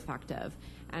very effective.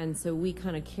 And so we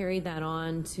kind of carried that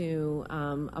on to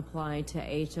apply to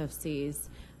HFCs.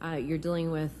 You're dealing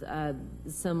with the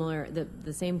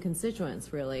same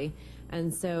constituents, really.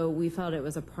 And so we felt it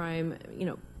was a prime,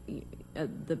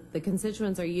 the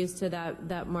constituents are used to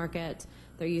that market.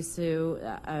 They're used to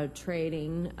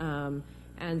trading.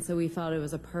 And so we felt it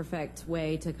was a perfect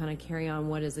way to kind of carry on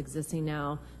what is existing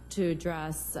now to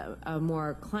address a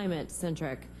more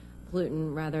climate-centric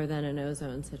pollutant rather than an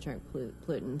ozone-centric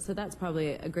pollutant. So that's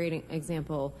probably a great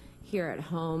example here at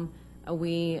home.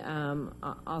 We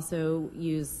also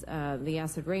use the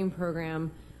acid rain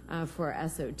program for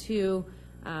SO2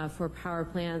 for power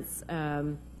plants.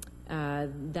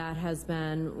 That has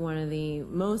been one of the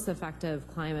most effective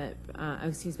clean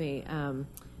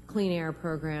air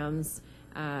programs.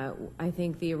 I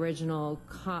think the original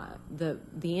the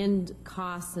end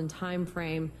cost and time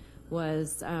frame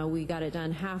was we got it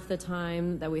done half the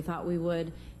time that we thought we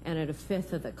would and at a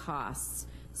fifth of the costs.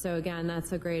 So again,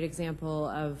 that's a great example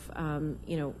of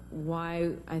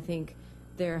why I think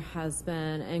there has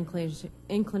been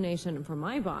inclination from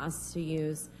my boss to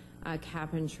use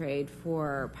cap and trade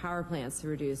for power plants to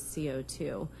reduce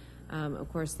CO2.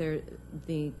 Of course,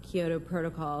 the Kyoto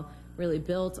Protocol really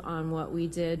built on what we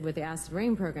did with the acid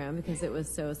rain program because it was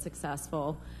so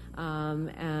successful. I'll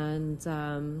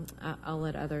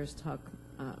let others talk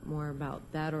more about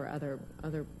that or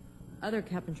other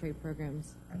cap and trade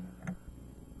programs.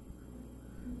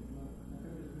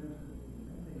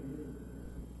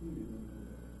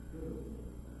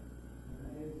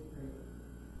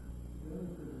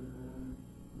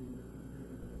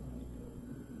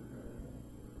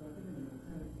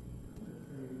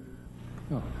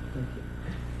 Oh, thank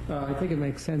you. I think it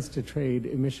makes sense to trade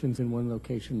emissions in one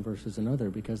location versus another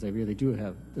because they really do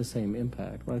have the same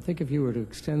impact. But I think if you were to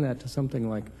extend that to something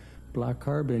like black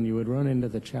carbon, you would run into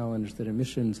the challenge that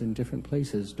emissions in different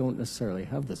places don't necessarily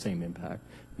have the same impact.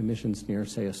 Emissions near,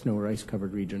 say, a snow or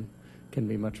ice-covered region can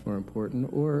be much more important,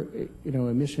 or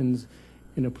emissions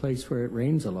in a place where it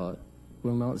rains a lot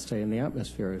will not stay in the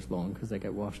atmosphere as long because they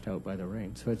get washed out by the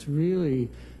rain. So it's really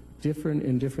different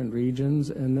in different regions,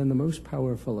 and then the most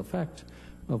powerful effect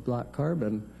of black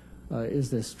carbon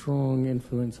is this strong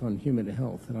influence on human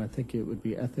health, and I think it would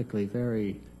be ethically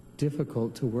very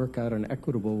difficult to work out an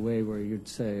equitable way where you'd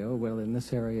say, oh, well, in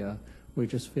this area we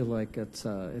just feel like it's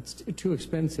too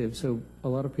expensive, so a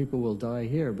lot of people will die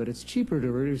here, but it's cheaper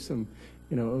to reduce them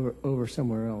over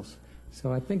somewhere else.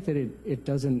 So I think that it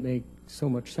doesn't make so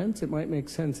much sense. It might make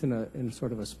sense in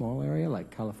sort of a small area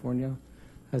like California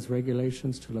has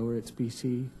regulations to lower its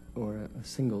BC, or a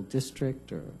single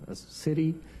district or a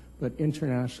city, but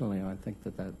internationally I think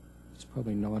that is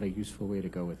probably not a useful way to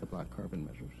go with the black carbon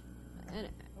measures. And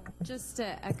just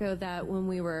to echo that, when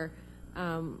we were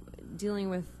dealing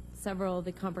with several of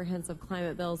the comprehensive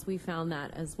climate bills, we found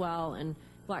that as well. And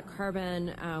black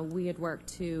carbon, we had worked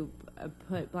to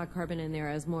put black carbon in there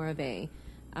as more of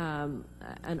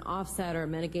an offset or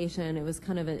mitigation. It was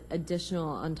kind of an additional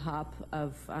on top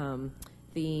of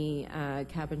the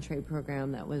cap and trade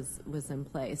program that was in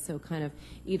place. So kind of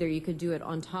either you could do it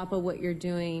on top of what you're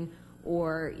doing,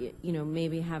 or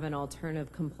maybe have an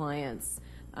alternative compliance.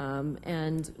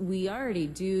 And we already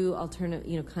do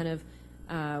alternative,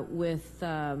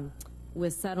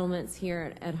 with settlements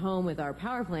here at home with our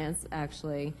power plants.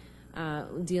 Actually,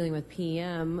 dealing with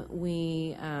PM,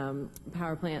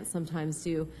 power plants sometimes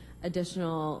do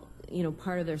additional,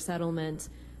 part of their settlement.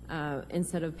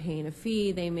 Instead of paying a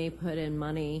fee, they may put in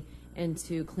money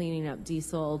into cleaning up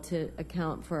diesel to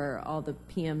account for all the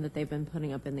PM that they've been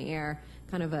putting up in the air.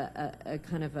 Kind of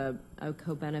a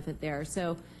co-benefit there.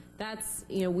 So that's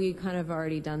we kind of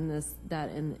already done that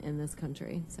in this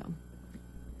country. So.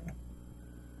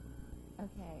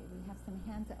 Okay, we have some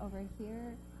hands over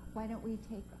here. Why don't we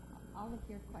take all of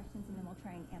your questions and then we'll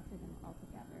try and answer them all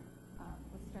together.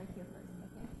 We'll start here first.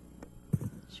 Okay.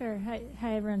 Sure.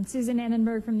 Hi, everyone. Susan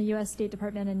Annenberg from the U.S. State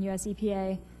Department and U.S.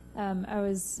 EPA. I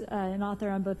was an author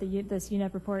on both this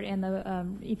UNEP report and the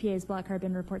EPA's black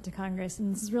carbon report to Congress,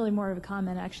 and this is really more of a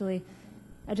comment, actually.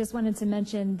 I just wanted to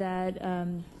mention that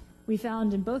we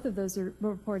found in both of those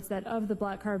reports that of the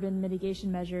black carbon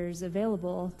mitigation measures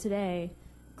available today,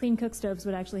 clean cook stoves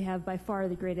would actually have by far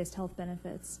the greatest health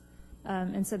benefits.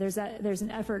 And so there's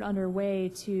an effort underway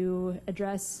to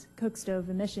address cook stove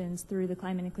emissions through the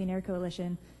Climate and Clean Air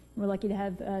Coalition. We're lucky to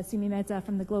have Sumi Mehta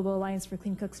from the Global Alliance for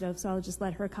Clean Cook Stoves, so I'll just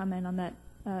let her comment on that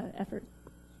effort.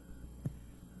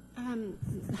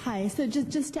 Hi. So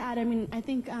just to add, I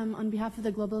think on behalf of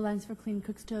the Global Alliance for Clean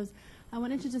Cook Stoves, I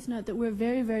wanted to just note that we're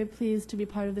very, very pleased to be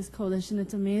part of this coalition.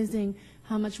 It's amazing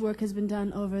how much work has been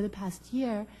done over the past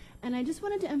year. And I just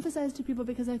wanted to emphasize to people,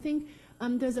 because I think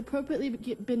there's appropriately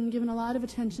been given a lot of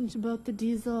attention to both the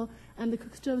diesel and the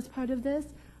cook stoves part of this,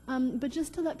 but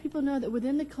just to let people know that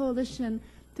within the coalition,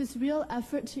 this real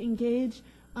effort to engage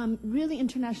really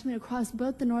internationally across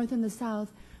both the North and the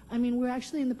South. We're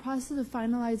actually in the process of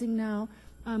finalizing now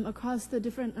across the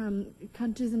different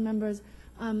countries and members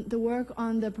the work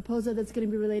on the proposal that's going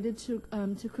to be related to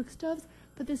cook stoves,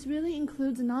 but this really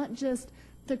includes not just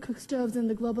the cook stoves in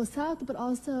the global South, but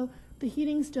also the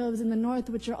heating stoves in the North,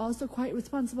 which are also quite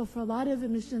responsible for a lot of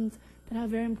emissions that have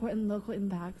very important local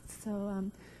impacts. So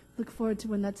look forward to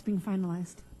when that's being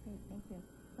finalized. Great, thank you.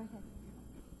 Go ahead.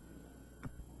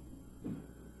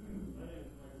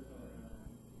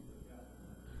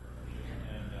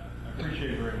 And I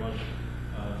appreciate very much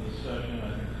this session.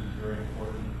 I think this is very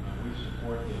important. We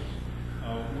support this.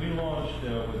 We launched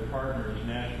with partners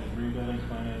National Green Buildings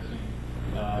Financing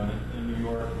in New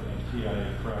York,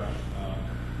 TIA Fresh,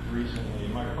 recently.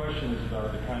 My question is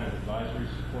about the kind of advisory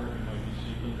support you might be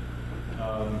seeking.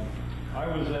 I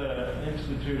was at an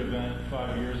Institute event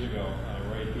 5 years ago,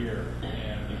 right here,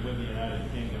 and with the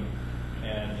United Kingdom,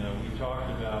 and we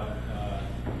talked about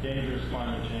dangerous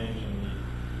climate change and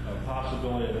the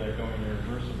possibility of that going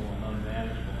irreversible and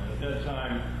unmanageable. And at that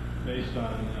time, based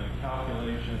on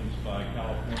calculations by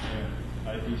California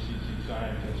IPCC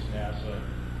scientists, NASA,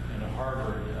 and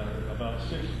Harvard, about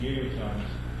 6 gigatons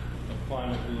of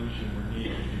climate pollution were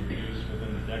needed to be reduced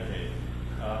within the decade.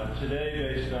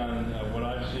 Today, based on what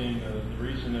I've seen, the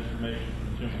recent information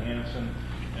from Jim Hansen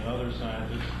and other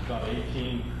scientists, about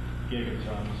 18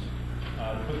 gigatons.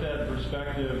 To put that in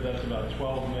perspective, that's about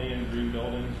 12 million green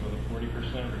buildings with a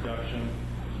 40% reduction.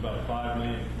 It's about 5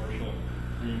 million commercial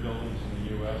green buildings in the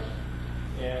U.S.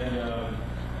 And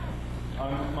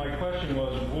my question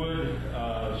was, would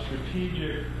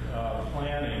strategic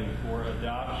planning for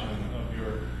adoption of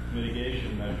your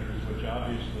mitigation measures, which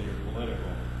obviously are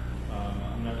political,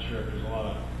 I'm not sure if there's a lot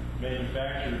of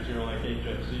manufacturers here like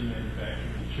HFC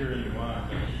manufacturers cheering you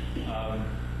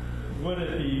on. Would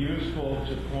it be useful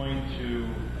to point to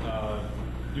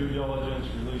due diligence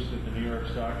released at the New York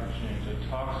Stock Exchange that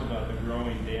talks about the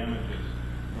growing damages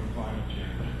from climate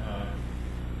change?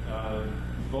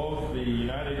 Both the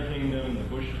United Kingdom, the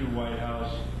Bush II White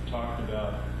House talked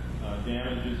about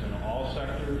damages in all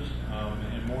sectors,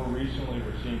 and more recently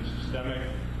we're seeing systemic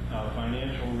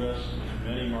financial risks in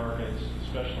many markets,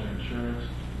 especially insurance.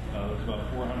 There's about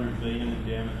 $400 billion in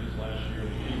damages last year.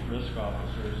 The chief risk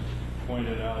officers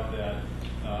pointed out that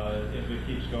if it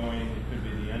keeps going, it could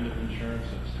be the end of insurance.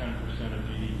 That's 10% of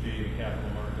GDP. The capital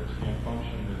markets can't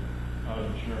function without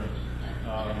insurance.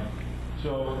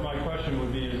 So my question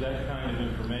would be, is that kind of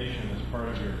information as part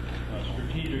of your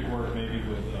strategic work, maybe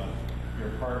with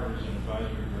your partners and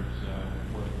advisory groups,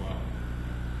 worthwhile?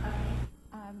 Okay.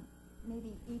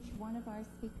 Maybe each one of our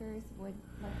speakers would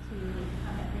like to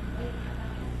comment briefly.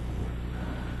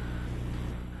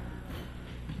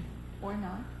 Or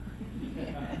not.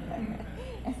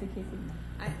 As the case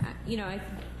is. I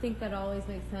think that always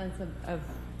makes sense of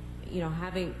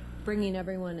bringing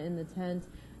everyone in the tent.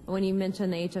 When you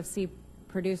mention the HFC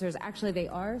producers, actually they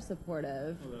are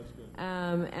supportive. Oh, that's good.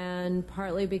 And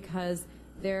partly because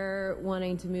they're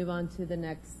wanting to move on to the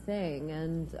next thing.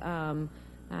 And,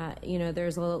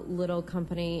 there's a little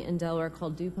company in Delaware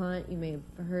called DuPont, you may have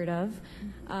heard of.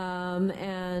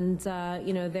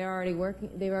 They're already working,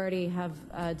 they already have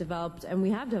developed, and we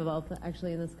have developed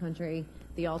actually in this country,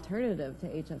 the alternative to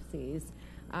HFCs.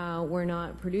 We're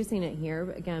not producing it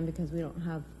here, again, because we don't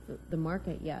have the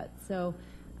market yet. So,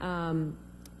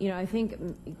 I think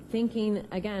thinking,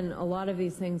 again, a lot of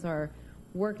these things are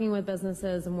working with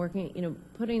businesses and working,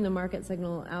 putting the market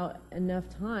signal out enough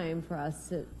time for us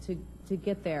to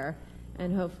get there,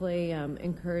 and hopefully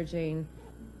encouraging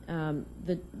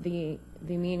the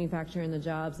manufacturer and the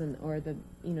jobs or the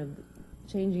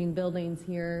changing buildings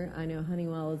here. I know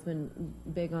Honeywell has been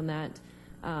big on that.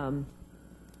 Trying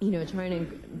to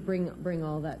bring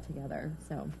all that together.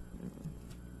 So.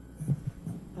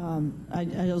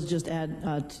 I'll just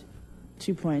add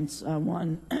 2 points.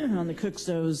 One, on the cook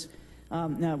stoves.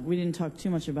 Now, we didn't talk too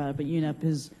much about it, but UNEP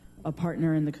is a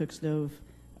partner in the cook stove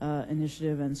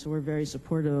initiative, and so we're very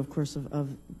supportive, of course,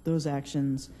 of those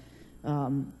actions.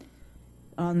 On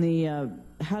the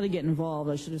how to get involved,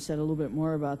 I should have said a little bit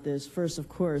more about this. First, of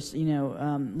course,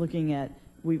 looking at,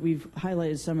 we've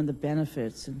highlighted some of the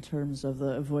benefits in terms of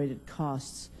the avoided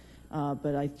costs,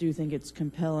 but I do think it's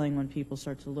compelling when people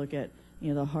start to look at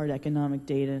the hard economic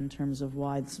data in terms of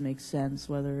why this makes sense,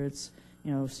 whether it's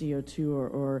CO2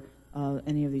 or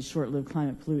any of these short-lived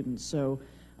climate pollutants. So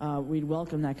we'd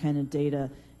welcome that kind of data.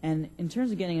 And in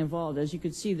terms of getting involved, as you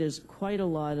could see, there's quite a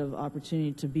lot of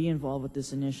opportunity to be involved with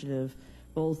this initiative,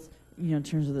 both in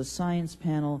terms of the science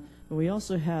panel, but we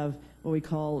also have what we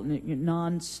call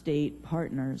non-state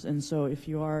partners. And so if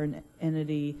you are an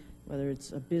entity, whether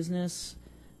it's a business,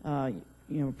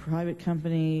 private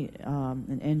company,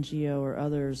 an NGO or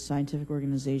other scientific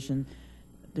organization,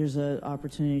 there's an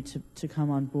opportunity to come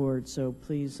on board. So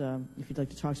please, if you'd like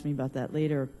to talk to me about that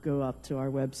later, go up to our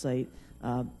website.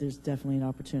 There's definitely an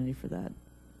opportunity for that.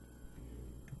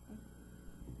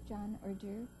 John or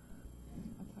Drew?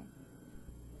 Okay.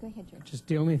 Go ahead, Drew. Just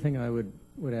the only thing I would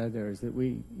add there is that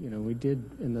we did,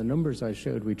 in the numbers I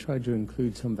showed, we tried to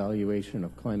include some valuation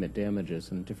of climate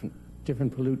damages and different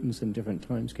pollutants and different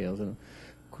timescales. And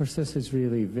of course, this is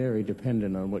really very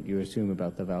dependent on what you assume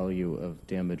about the value of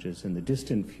damages in the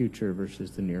distant future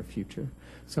versus the near future.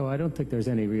 So I don't think there's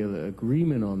any real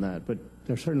agreement on that, but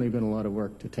there's certainly been a lot of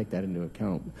work to take that into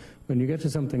account. When you get to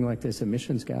something like this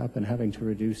emissions gap and having to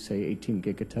reduce, say, 18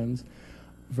 gigatons,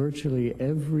 virtually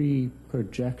every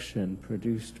projection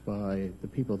produced by the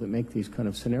people that make these kind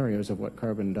of scenarios of what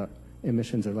carbon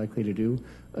emissions are likely to do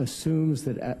assumes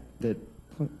that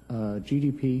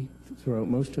GDP throughout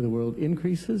most of the world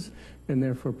increases, and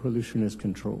therefore pollution is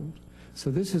controlled. So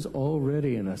this is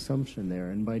already an assumption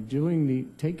there, and by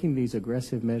taking these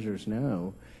aggressive measures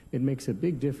now, it makes a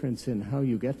big difference in how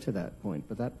you get to that point.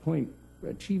 But that point,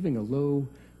 achieving a low,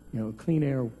 clean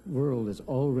air world is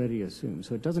already assumed.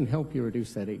 So it doesn't help you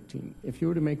reduce that 18. If you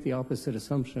were to make the opposite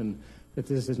assumption that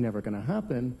this is never going to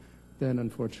happen, then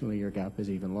unfortunately your gap is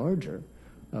even larger.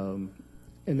 And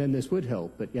then this would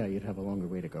help, but yeah, you'd have a longer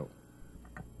way to go.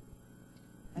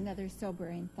 Another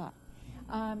sobering thought.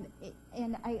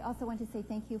 And I also want to say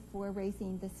thank you for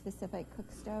raising the specific cook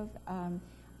stove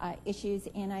issues.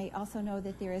 And I also know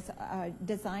that there is a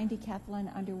design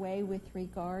decathlon underway with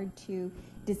regard to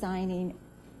designing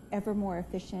ever more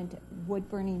efficient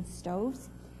wood-burning stoves,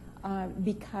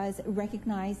 because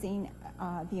recognizing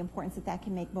the importance that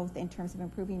can make both in terms of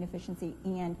improving efficiency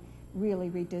and really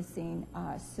reducing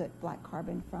soot, black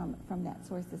carbon from that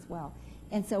source as well.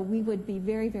 And so we would be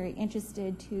very, very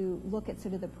interested to look at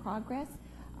sort of the progress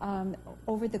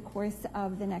over the course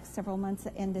of the next several months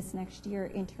and this next year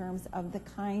in terms of the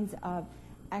kinds of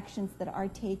actions that are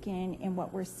taken and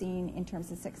what we're seeing in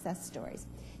terms of success stories.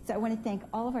 So I want to thank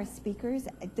all of our speakers.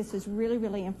 This was really,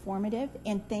 really informative,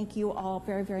 and thank you all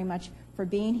very, very much for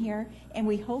being here. And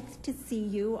we hope to see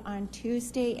you on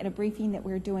Tuesday at a briefing that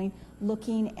we're doing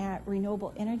looking at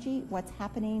renewable energy, what's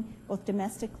happening both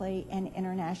domestically and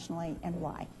internationally, and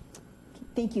why.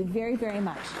 Thank you very, very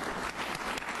much.